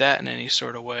replicate that in any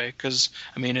sort of way, because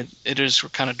I mean it is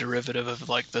kind of derivative of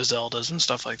like the Zeldas and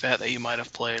stuff like that you might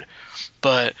have played.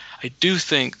 But I do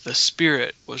think the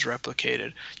spirit was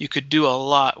replicated. You could do a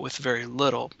lot with very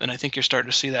little, and I think you're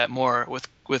starting to see that more with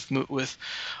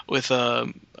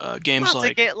games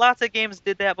like. Lots of games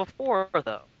did that before,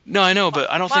 though. No, I know,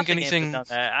 but I don't Lots think of games have anything. done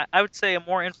that. I would say a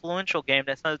more influential game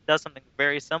that does something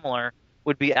very similar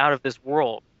would be Out of This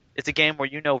World. It's a game where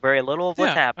you know very little of what's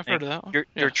Yeah, happening. I've heard of that one.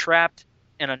 You're trapped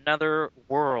in another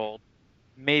world,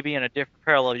 maybe in a different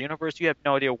parallel universe. You have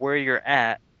no idea where you're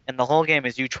at, and the whole game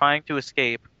is you trying to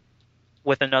escape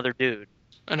with another dude.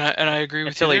 And I agree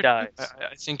with until you he there. dies.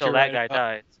 I think Until you're that right guy about.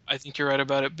 dies. I think you're right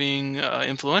about it being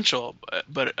influential,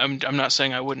 but I'm not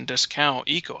saying I wouldn't discount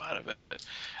Eco out of it.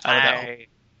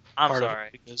 I'm sorry.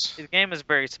 Because The game is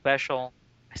very special.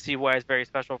 I see why it's very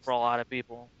special for a lot of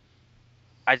people.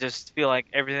 I just feel like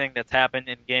everything that's happened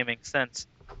in gaming since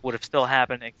would have still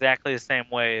happened exactly the same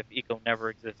way if Eco never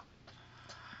existed.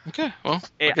 Okay, well,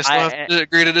 I guess we'll have to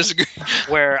agree to disagree.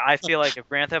 Where I feel like if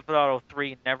Grand Theft Auto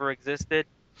 3 never existed,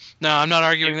 no, I'm not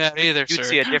arguing that either,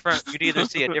 sir. You'd either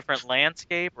see a different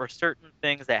landscape, or certain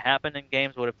things that happen in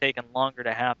games would have taken longer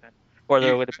to happen, or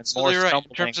there would have been more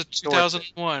stumbling. In terms of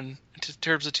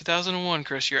 2001,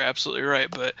 Chris, you're absolutely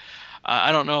right. But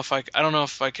I don't know if I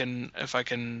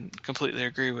can completely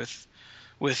agree with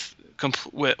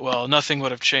well, nothing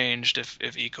would have changed if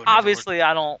Eco. Obviously,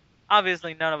 none of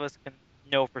us can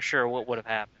know for sure what would have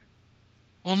happened.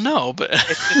 Well, no, but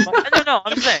no.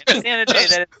 I'm saying at the end of the day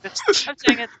at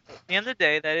the end of the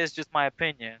day that is just my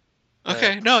opinion.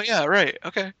 Okay. No. Yeah. Right.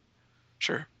 Okay.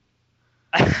 Sure.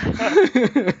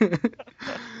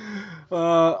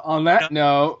 On that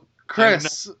note,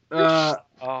 Chris. There's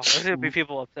gonna be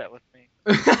people upset with me.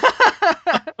 I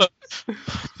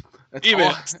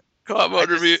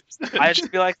just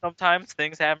feel like sometimes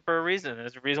things happen for a reason.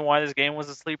 There's a reason why this game was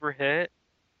a sleeper hit.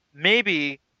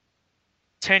 Maybe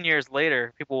 10 years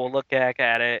later, people will look back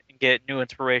at it and get new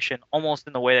inspiration, almost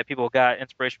in the way that people got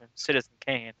inspiration from Citizen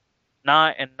Kane.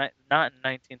 Not in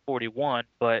 1941,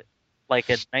 but like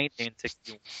in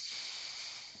 1961.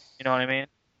 You know what I mean?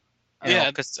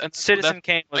 Yeah, because Citizen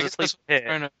Kane was a sleeper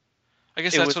hit. I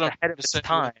guess that's what I'm ahead of its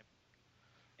time.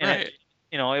 Right.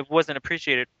 It wasn't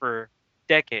appreciated for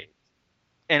decades,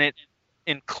 and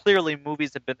clearly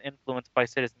movies have been influenced by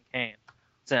Citizen Kane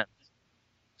since.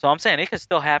 So I'm saying it could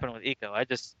still happen with Eco. I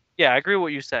agree with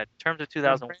what you said. In terms of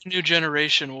 2001, new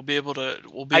generation will be able to.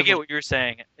 I get what you're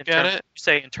saying. You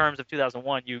say in terms of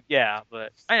 2001,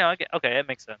 but I know. Okay, that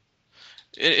makes sense.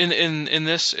 In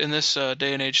this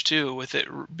day and age too, with it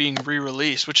being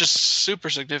re-released, which is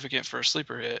super significant for a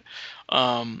sleeper hit.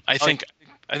 I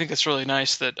think it's really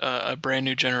nice that a brand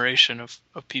new generation of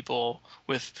people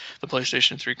with the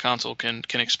PlayStation 3 console can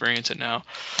experience it now,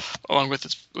 along with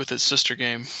its sister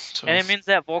game. So. And it means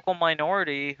that vocal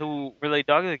minority who really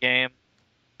dug the game,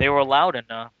 they were loud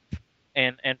enough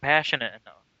and passionate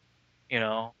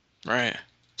enough. Right.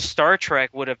 Star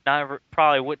Trek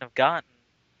probably wouldn't have gotten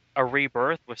a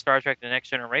rebirth with Star Trek: The Next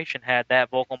Generation had that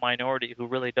vocal minority who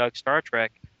really dug Star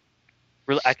Trek.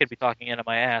 I could be talking into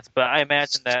my ass, but I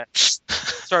imagine that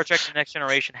Star Trek: The Next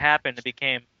Generation happened and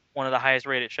became one of the highest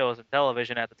rated shows in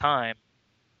television at the time.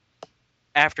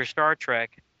 After Star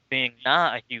Trek being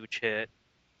not a huge hit,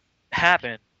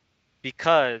 happened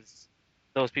because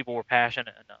those people were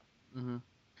passionate enough. Mm-hmm.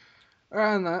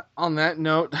 On that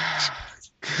note,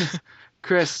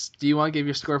 Chris, do you want to give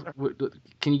your score?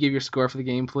 Can you give your score for the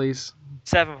game, please?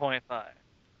 7.5.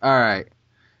 All right,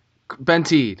 Ben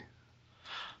Teed.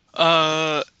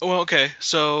 Well, okay.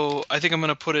 So I think I'm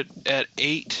gonna put it at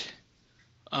 8.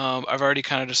 I've already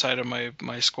kind of decided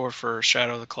my score for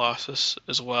Shadow of the Colossus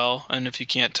as well, and if you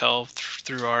can't tell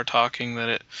through our talking,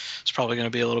 that it's probably going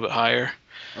to be a little bit higher.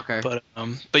 Okay. But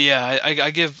yeah,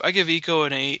 I give Eco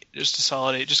an 8, just a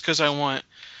solid 8, just because I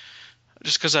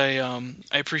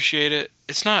appreciate it.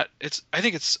 I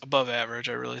think it's above average.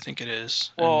 I really think it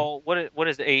is. Well, what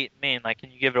does 8 mean? Like, can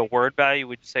you give it a word value?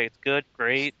 Would you say it's good,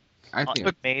 great, I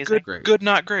think amazing? Good,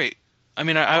 not great. I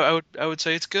mean, I would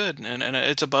say it's good, and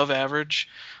it's above average.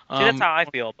 See, that's how I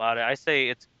feel about it. I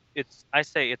say it's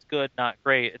good, not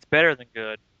great. It's better than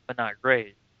good, but not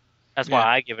great. That's why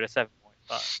I give it a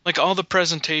 7.5. Like all the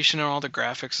presentation and all the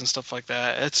graphics and stuff like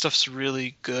that stuff's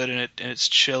really good, and it's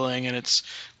chilling, and it's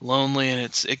lonely, and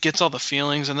it gets all the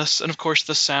feelings, and of course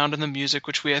the sound and the music,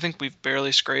 which I think we've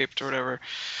barely scraped or whatever,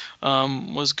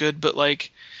 was good. But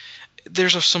like,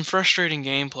 there's some frustrating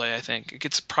gameplay. I think it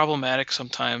gets problematic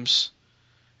sometimes.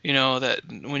 You know that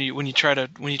when you try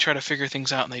to figure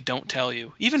things out and they don't tell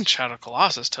you. Even Shadow of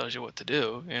Colossus tells you what to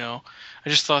do. You know, I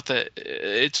just thought that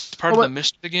it's part Oh, of the what?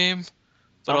 mystery of the game,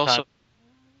 but Sometimes. also.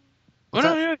 Well, What's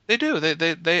no, that? yeah, they do.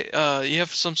 They you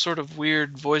have some sort of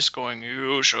weird voice going,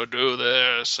 "You should do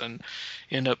this," and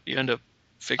you end up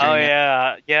Oh figuring out.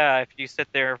 yeah, yeah. If you sit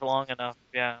there for long enough,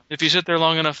 yeah. If you sit there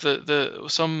long enough,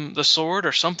 the sword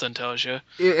or something tells you.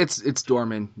 It's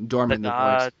Dorman. The Dorman, the voice.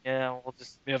 god, yeah. We'll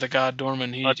just Yeah, the god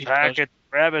Dorman, he attack tells you. its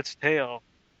rabbit's tail.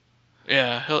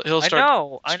 Yeah, he'll I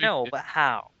start I speaking. know, but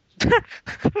how?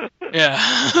 Yeah,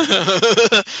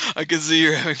 I can see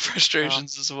you're having No,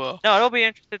 frustrations as well. no. It'll be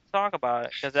interesting to talk about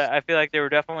it because I feel like there were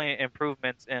definitely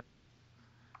improvements in. And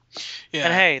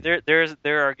Yeah, hey,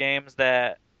 there are games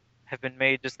that have been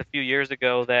made just a few years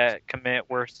ago that commit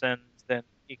worse sins than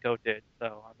Eco did.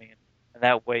 So I mean, and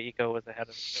that way Eco was ahead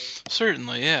of the curve.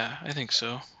 certainly. Yeah, I think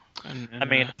so. I And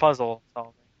mean, puzzle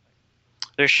solving.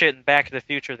 There's shit in Back to the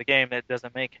Future, the game, that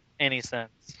doesn't make any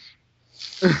sense.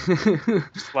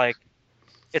 Just like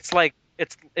it's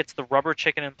the rubber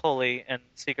chicken and pulley and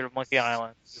Secret of Monkey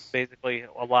Island. It's basically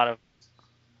a lot of.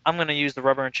 I'm gonna use the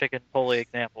rubber and chicken pulley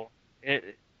example.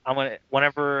 I'm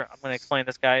gonna explain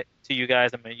this guy to you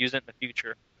guys. I'm gonna use it in the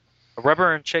future. A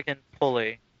rubber and chicken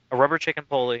pulley. A rubber chicken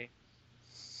pulley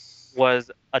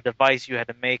was a device you had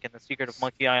to make in the Secret of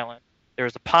Monkey Island. There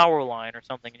was a power line or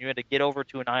something, and you had to get over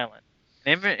to an island.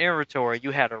 In inventory,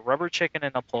 you had a rubber chicken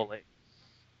and a pulley,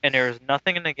 and there is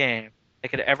nothing in the game that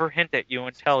could ever hint at you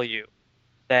and tell you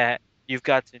that you've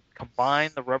got to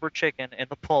combine the rubber chicken and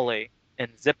the pulley and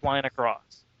zip line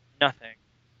across. Nothing.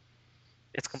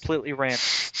 It's completely random,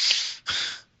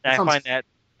 and That I find sounds that,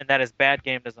 and that is bad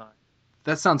game design.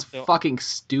 that sounds So, fucking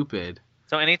stupid.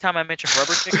 so anytime I mention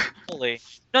rubber chicken and pulley,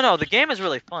 no, the game is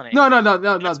really funny. No.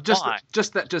 That's Just why.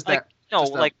 just that just Like that. no,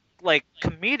 Just that. like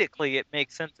comedically, it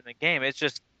makes sense in the game. It's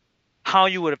just how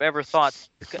you would have ever thought.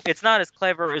 It's not as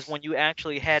clever as when you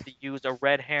actually had to use a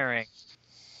red herring.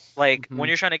 Like when Mhm.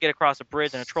 you're trying to get across a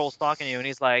bridge and a troll's stalking you, and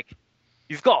he's like,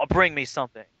 "You've got to bring me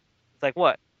something." It's like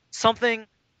what? Something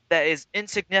that is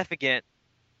insignificant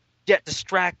yet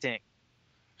distracting.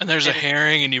 and there's a And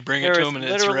herring, and you bring it there to is him, and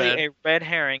it's literally red. a red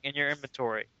herring in your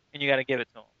inventory, and you got to give it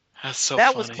to him. That's so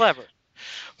That was funny. clever.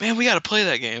 Man, we got to play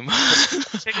that game.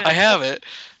 Chicken I and have pulley. it.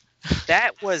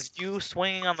 That was you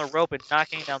swinging on the rope and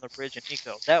knocking down the bridge in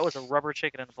Eco. That was a rubber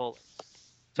chicken and pulley.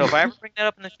 So if I ever bring that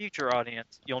up in the future,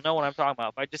 audience, you'll know what I'm talking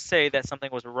about. If I just say that something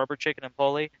was a rubber chicken and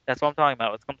pulley, that's what I'm talking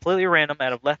about. It's completely random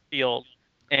out of left field,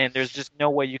 and there's just no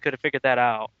way you could have figured that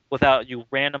out without you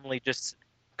randomly just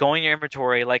going in your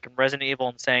inventory like in Resident Evil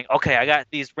and saying, okay, I got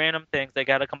these random things I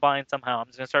got to combine somehow. I'm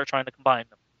just going to start trying to combine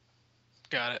them.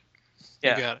 Got it. You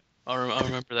Yeah. got it. I'll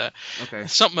remember that. Okay.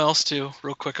 Something else too,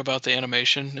 real quick about the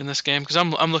animation in this game, because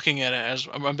I'm looking at it as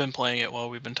I've been playing it while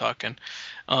we've been talking,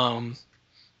 and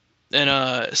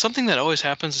something that always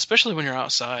happens, especially when you're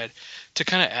outside, to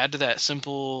kind of add to that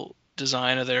simple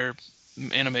design of their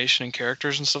animation and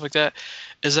characters and stuff like that,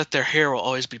 is that their hair will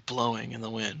always be blowing in the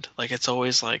wind, like it's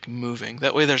always like moving.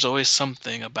 That way, there's always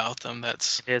something about them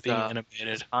that's His, being his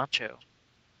animated. poncho.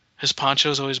 His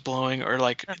poncho's always blowing, or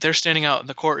like they're standing out in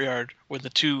the courtyard when the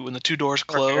two doors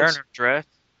Her hair and close. her dress.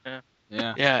 Yeah.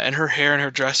 Yeah. Yeah, and her hair and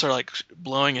her dress are like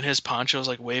blowing, and his poncho's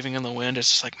like waving in the wind. It's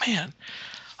just like, man,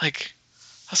 like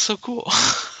that's so cool.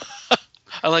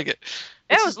 I like it.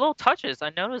 Yeah, it was little touches. I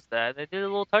noticed that. They did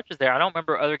little touches there. I don't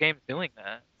remember other games doing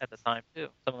that at the time, too.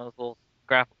 Some of those little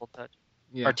graphical touches.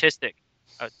 Yeah. Artistic.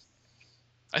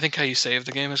 I think how you save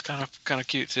the game is kind of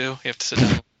cute too. You have to sit down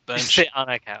on the bench. Sit on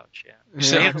a couch, yeah. You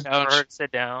sit Yeah. on the couch,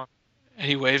 Sit down. and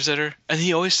he waves at her, and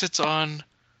he always sits on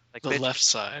Like, the bitch, left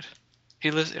side.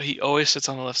 He always sits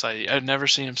on the left side. I've never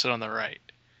seen him sit on the right,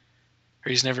 or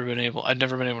he's never been able. I've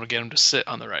never been able to get him to sit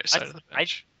on the right side of the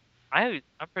bench. I'm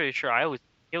pretty sure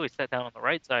he always sat down on the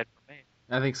right side for me.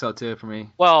 I think so too for me.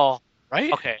 Well,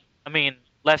 Right? okay. I mean,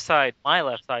 left side, my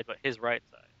left side, but his right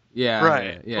side. Yeah.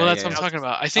 Right. Yeah. Well, that's yeah, what I'm yeah. talking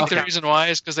about. I think the Okay. reason why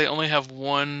is because they only have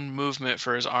one movement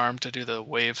for his arm to do the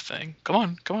wave thing.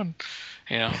 Come on.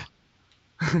 You know.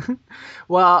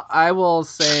 Well, I will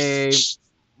say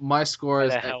my score Why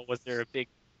is the hell was there a big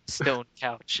stone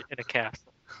couch in a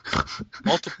castle?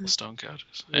 Multiple stone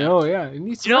couches. Yeah. Oh yeah, it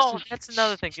needs You know, that's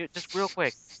another thing. Just real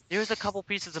quick, there's a couple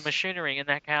pieces of machinery in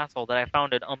that castle that I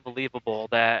found it unbelievable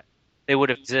that they would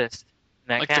exist in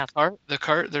that Like castle. the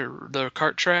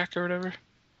cart track or whatever.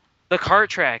 The cart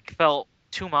track felt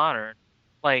too modern.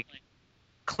 Like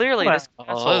clearly this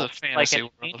castle that's a is fantasy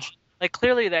like world.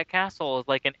 clearly that castle is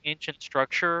like an ancient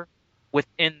structure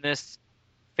within this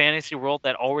fantasy world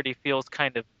that already feels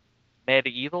kind of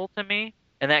medieval to me.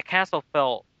 And that castle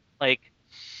felt like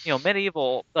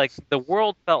medieval, like the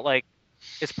world felt like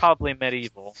it's probably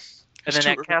medieval, and It's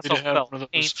then too that early castle to have felt one of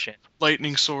those ancient.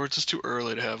 lightning swords. It's too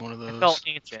early to have one of It felt those.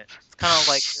 ancient. It's kind of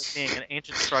like there being an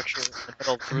ancient structure in the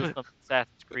middle of Jerusalem,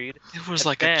 Assassin's Creed. It was And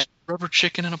like then, a rubber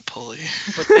chicken and a pulley.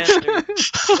 but then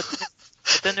there's, but then,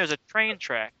 but then there's a train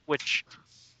track, which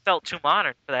felt too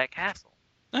modern for that castle.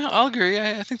 No, I'll agree.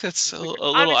 I think that's a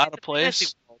little out of It's a fantasy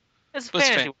place. world. It's a But it's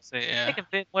fantasy world. fantasy, They yeah. can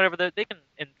invent whatever they can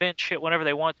invent shit whenever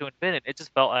they want to invent it. It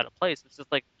just felt out of place. It's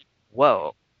just like,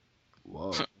 whoa,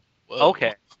 Whoa. Whoa.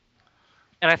 okay.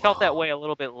 And I felt that Wow. way a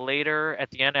little bit later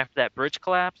at the end after that bridge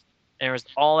collapsed. And there was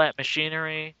all that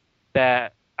machinery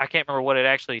that I can't remember what it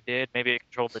actually did. Maybe it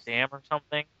controlled the dam or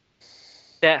something.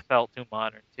 That felt too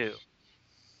modern too.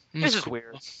 That's This is cool.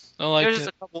 weird. I like There's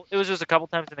it. just it was just a couple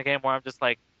times in the game where I'm just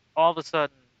like, all of a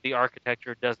sudden the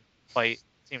architecture doesn't quite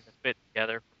seem to fit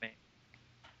together for me.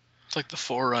 It's like the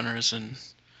Forerunners in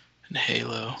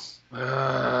Halo.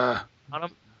 Uh, On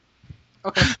 'em.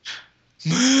 okay.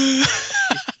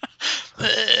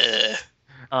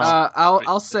 Um,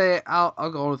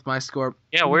 I'll go with my score.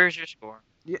 yeah, where's your score?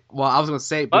 Yeah, well, I was gonna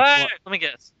say But before. let me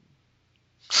guess.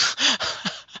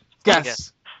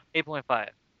 Guess. 8.5.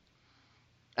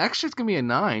 Actually, it's gonna be a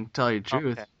 9. To tell you the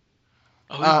truth. Okay.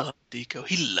 Oh, he loved Deco.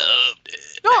 He loved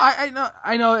it. No,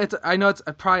 I know it's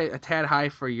probably a tad high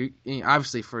for you,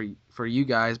 obviously for you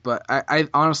guys, but I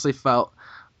honestly felt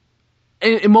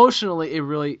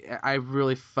emotionally I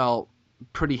really felt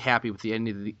pretty happy with the end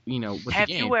of the with Have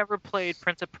the game. you ever played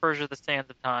Prince of Persia: The Sands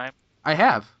of Time? I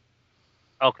have.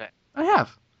 Okay. I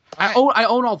have. Alright. I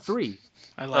own all 3.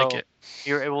 I like So, it.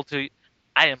 You're able to.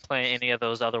 I didn't play any of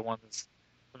those other ones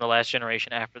from the last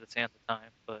generation after the Sands of Time,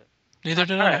 but Neither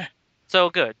did Alright. I. so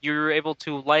good. You were able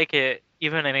to like it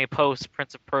even in a post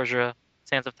Prince of Persia: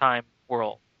 Sands of Time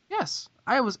world. Yes,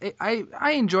 I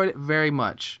enjoyed it very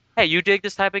much. Hey, you dig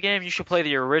this type of game? You should play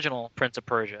the original Prince of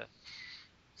Persia.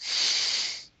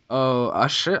 Oh, I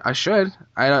should. I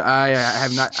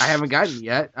have not. I haven't gotten it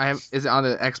yet. Is it on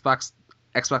the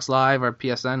Xbox Live or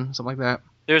PSN, something like that?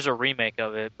 There's a remake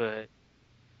of it, but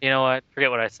you know what? Forget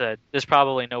what I said. There's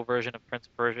probably no version of Prince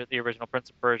of Persia, the original Prince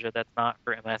of Persia, that's not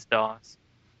for MS-DOS.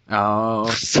 Oh.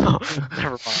 So,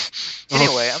 never mind.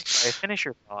 Anyway, I'm sorry. Finish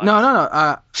your thought.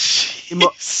 No.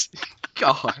 Jeez.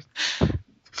 God.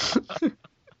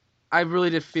 I really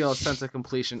did feel a sense of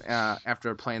completion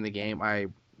after playing the game. I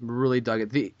really dug it.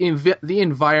 The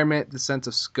environment, the sense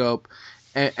of scope,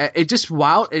 it just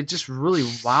really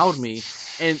wowed me.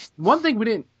 And one thing we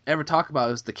didn't ever talk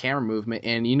about is the camera movement.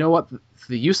 And you know what?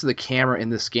 The use of the camera in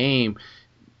this game,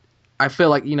 I feel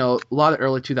like, a lot of the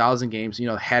early 2000 games,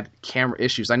 had camera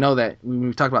issues. I know that when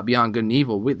we talked about Beyond Good and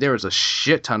Evil, there was a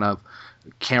shit ton of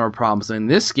camera problems. In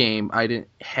this game, I didn't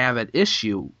have an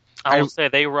issue. I will say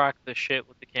they rock the shit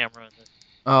with the camera in this.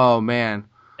 Oh, man.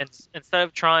 And instead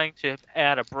of trying to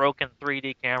add a broken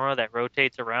 3D camera that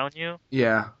rotates around you,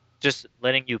 Yeah. just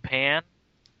letting you pan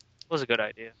was a good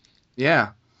idea. Yeah.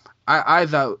 I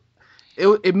thought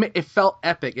it felt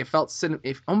epic. It felt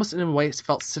almost in a way it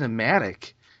felt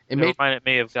cinematic. It reminded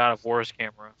me of God of War's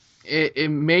camera. It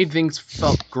made things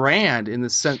felt grand in the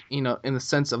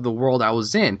sense of the world I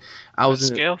was in. I was The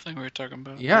in scale thing we were talking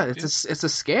about. Yeah, it's a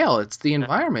scale. It's the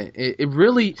environment. It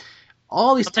really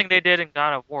all these Something they did in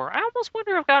God of War. I almost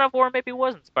wonder if God of War maybe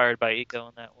was inspired by Eco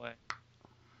in that way.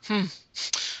 Well,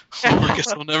 I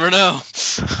guess we'll never know.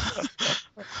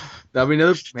 That'll be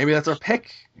another. Maybe that's our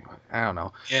pick. I don't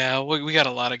know. Yeah, we got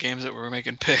a lot of games that we're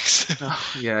making picks.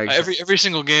 Yeah. Every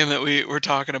single game that we're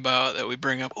talking about that we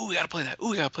bring up, we gotta play that.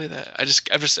 We gotta play that. I just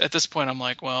at this point I'm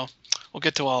like, well, we'll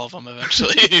get to all of them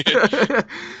eventually.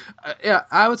 Yeah,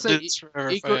 I would say It's forever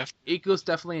if I have to. Eco's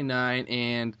definitely a 9,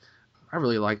 and I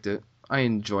really liked it. I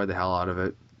enjoyed the hell out of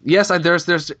it. Yes,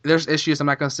 there's issues. I'm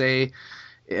not gonna say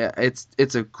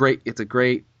it's a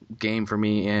great game for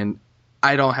me, and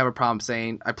I don't have a problem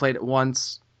saying I played it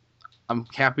once. I'm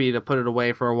happy to put it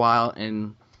away for a while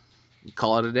and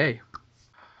call it a day.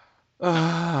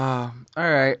 All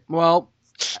right. Well,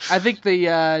 I think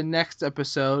the next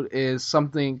episode is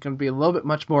something going to be a little bit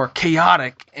much more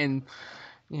chaotic and,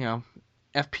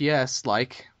 FPS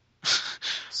like,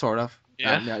 sort of.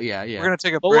 Yeah. Yeah. We're gonna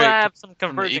take a But break. we'll have some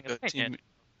from the converging Eco opinion.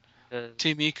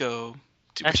 Team Eco.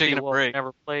 We're Actually, taking a break.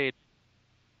 never played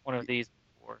one of these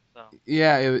before, so.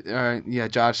 Yeah.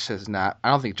 Josh has not. I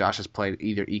don't think Josh has played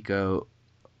either Eco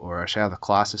or Shadow of the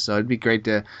Colossus. So it'd be great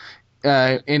to,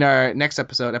 in our next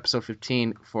episode, episode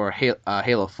 15 for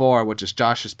Halo 4, which is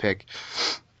Josh's pick.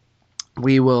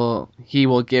 He will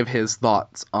give his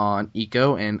thoughts on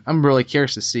Eco, and I'm really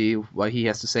curious to see what he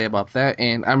has to say about that.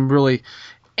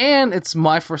 And it's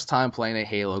my first time playing a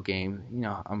Halo game.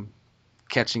 I'm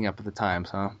catching up with the times,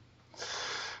 huh?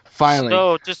 Finally.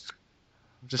 So just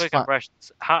Just quick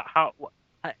impressions.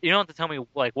 You don't have to tell me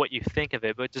like what you think of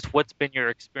it, but just what's been your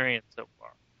experience so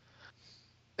far?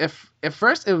 If at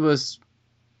first it was,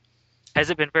 Has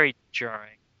it been very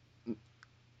jarring?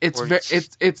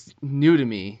 it's new to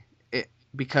me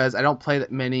because I don't play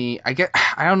that many. I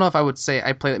don't know if I would say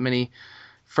I play that many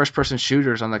first-person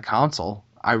shooters on the console.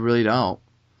 I really don't.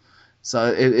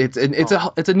 So it's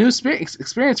a new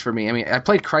experience for me. I mean, I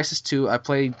played Crysis 2. I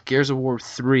played Gears of War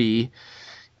 3.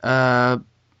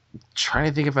 Trying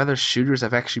to think of other shooters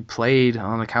I've actually played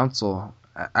on the console.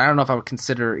 I don't know if I would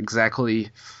consider exactly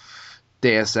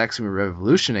Deus Ex and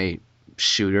Revolution a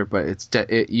shooter, but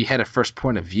you had a first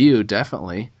point of view,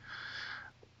 definitely.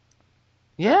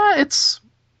 Yeah,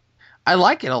 I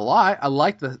like it a lot.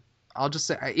 I'll just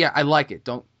say, I like it.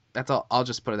 That's all. I'll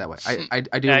just put it that way. I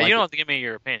do. Yeah, like you don't it. have to give me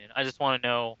your opinion. I just want to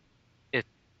know if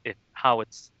it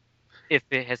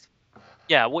has.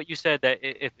 Yeah, what you said that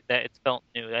it's felt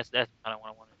new. That's kind of what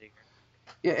I wanted to hear.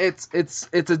 Yeah,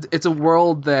 it's a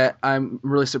world that I'm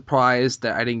really surprised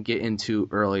that I didn't get into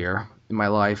earlier in my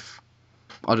life.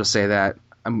 I'll just say that.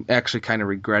 I'm actually kind of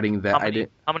regretting that I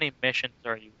didn't. How many missions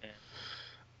are you in?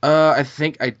 I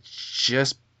think I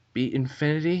just beat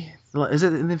Infinity. Is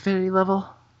it an Infinity level?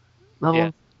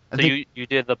 Yeah. So you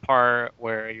did the part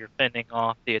where you're fending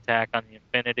off the attack on the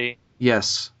Infinity.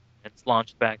 Yes. It's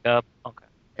launched back up. Okay.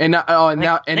 And now, I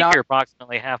think you're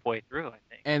approximately halfway through. I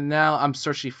think. And now I'm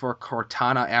searching for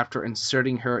Cortana after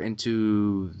inserting her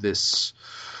into this.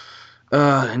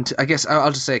 I guess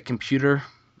I'll just say a computer.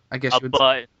 I guess a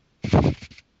butt.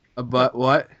 A butt?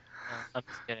 What? No, I'm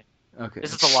just kidding. Okay.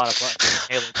 This is a lot of buttons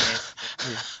in Halo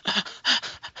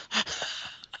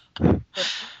games.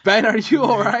 Ben, are you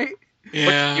all right?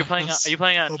 Yeah. Are you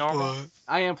playing on normal?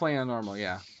 I am playing on normal.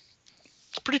 Yeah.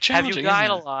 It's pretty challenging. Have you died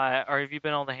a lot, or have you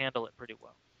been able to handle it pretty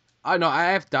well? No, I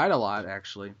have died a lot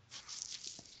actually.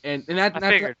 And that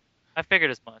I figured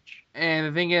as much. And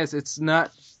the thing is, it's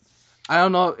not. I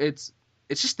don't know. It's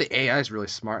just the AI is really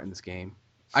smart in this game.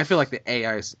 I feel like the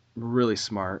AI is really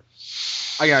smart.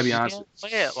 I gotta be honest. You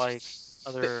can't play it like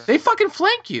other. They fucking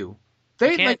flank you.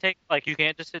 You can't you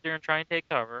can't just sit there and try and take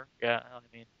cover. Yeah, I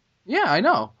mean. Yeah, I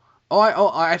know.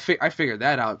 I figured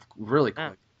that out really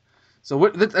quick. So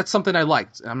that's something I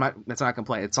liked. That's not a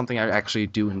complaint. It's something I actually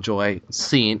do enjoy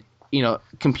seeing.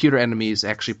 Computer enemies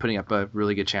actually putting up a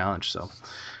really good challenge. So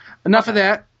enough of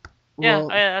that.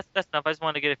 Yeah, that's enough. I just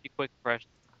wanted to get a few quick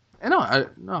impressions.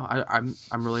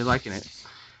 I'm really liking it.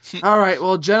 All right,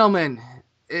 well, gentlemen,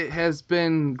 it has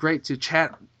been great to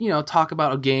chat. Talk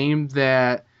about a game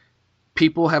that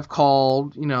people have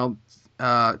called.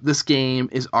 This game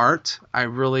is art.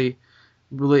 I'm really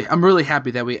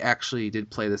happy that we actually did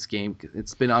play this game.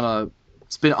 It's been on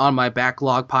my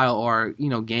backlog pile, or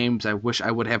games I wish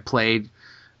I would have played,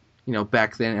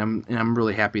 back then. And I'm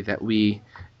really happy that we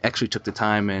actually took the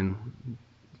time and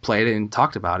played it and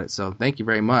talked about it. So thank you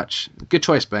very much. Good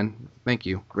choice, Ben. Thank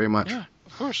you very much. Yeah,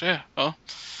 of course. Yeah. Oh,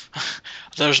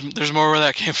 there's more where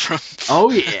that came from.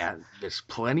 Oh yeah, there's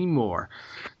plenty more.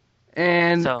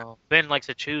 And so Ben likes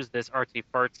to choose this artsy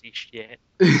fartsy shit.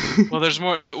 Well, there's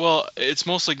more. Well, it's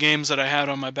mostly games that I had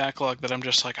on my backlog that I'm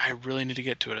just like, I really need to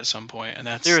get to it at some point, and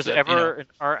that's. There's an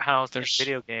art house in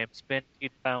video games. Ben, you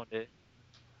found it.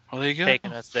 Well, there you go.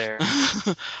 Taking us there.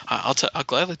 I'll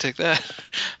gladly take that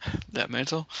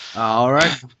mantle. All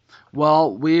right.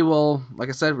 Well, we will, like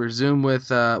I said, resume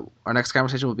with our next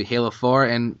conversation will be Halo 4,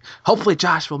 and hopefully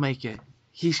Josh will make it.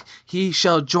 He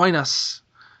shall join us.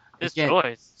 His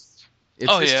choice.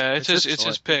 It's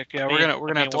his pick. Yeah, we're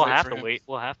gonna have to wait.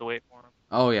 We'll have to wait for him.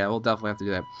 Oh yeah, we'll definitely have to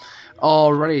do that.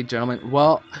 Alrighty, gentlemen.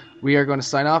 Well, we are going to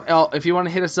sign off. If you want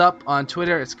to hit us up on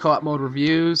Twitter, it's Co-op Mode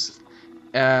Reviews.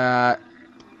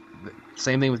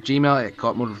 Same thing with Gmail at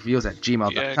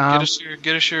coopmodereviews@gmail.com. Yeah,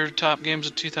 get us your top games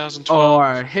of 2012.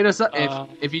 Or hit us up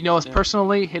if you know us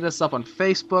personally. Hit us up on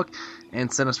Facebook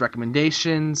and send us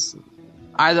recommendations.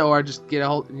 Either or, just get a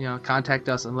hold, contact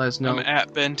us and let us know. I'm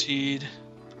at Ben Teed.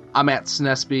 I'm at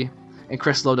Snesby, and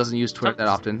Chris Lowe doesn't use Twitter that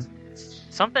often.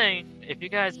 If you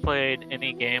guys played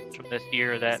any games from this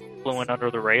year that flew in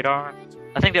under the radar,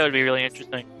 I think that would be really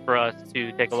interesting for us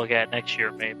to take a look at next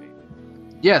year, maybe.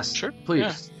 Yes, sure. Please.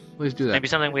 Yeah. Please do that. Maybe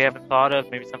something we haven't thought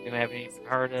of, maybe something we haven't even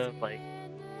heard of. Like,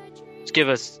 just give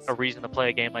us a reason to play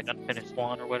a game like Unfinished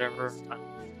One or whatever.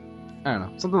 I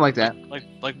don't know, something like that. Like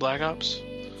Black Ops.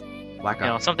 Black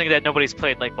Ops. Something that nobody's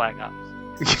played like Black Ops.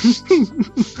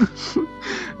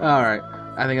 All right,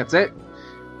 I think that's it,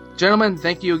 gentlemen.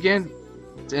 Thank you again,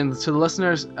 and to the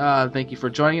listeners, thank you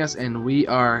for joining us, and we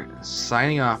are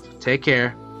signing off. Take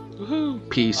care. Woohoo!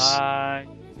 Peace. Bye.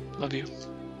 Love you.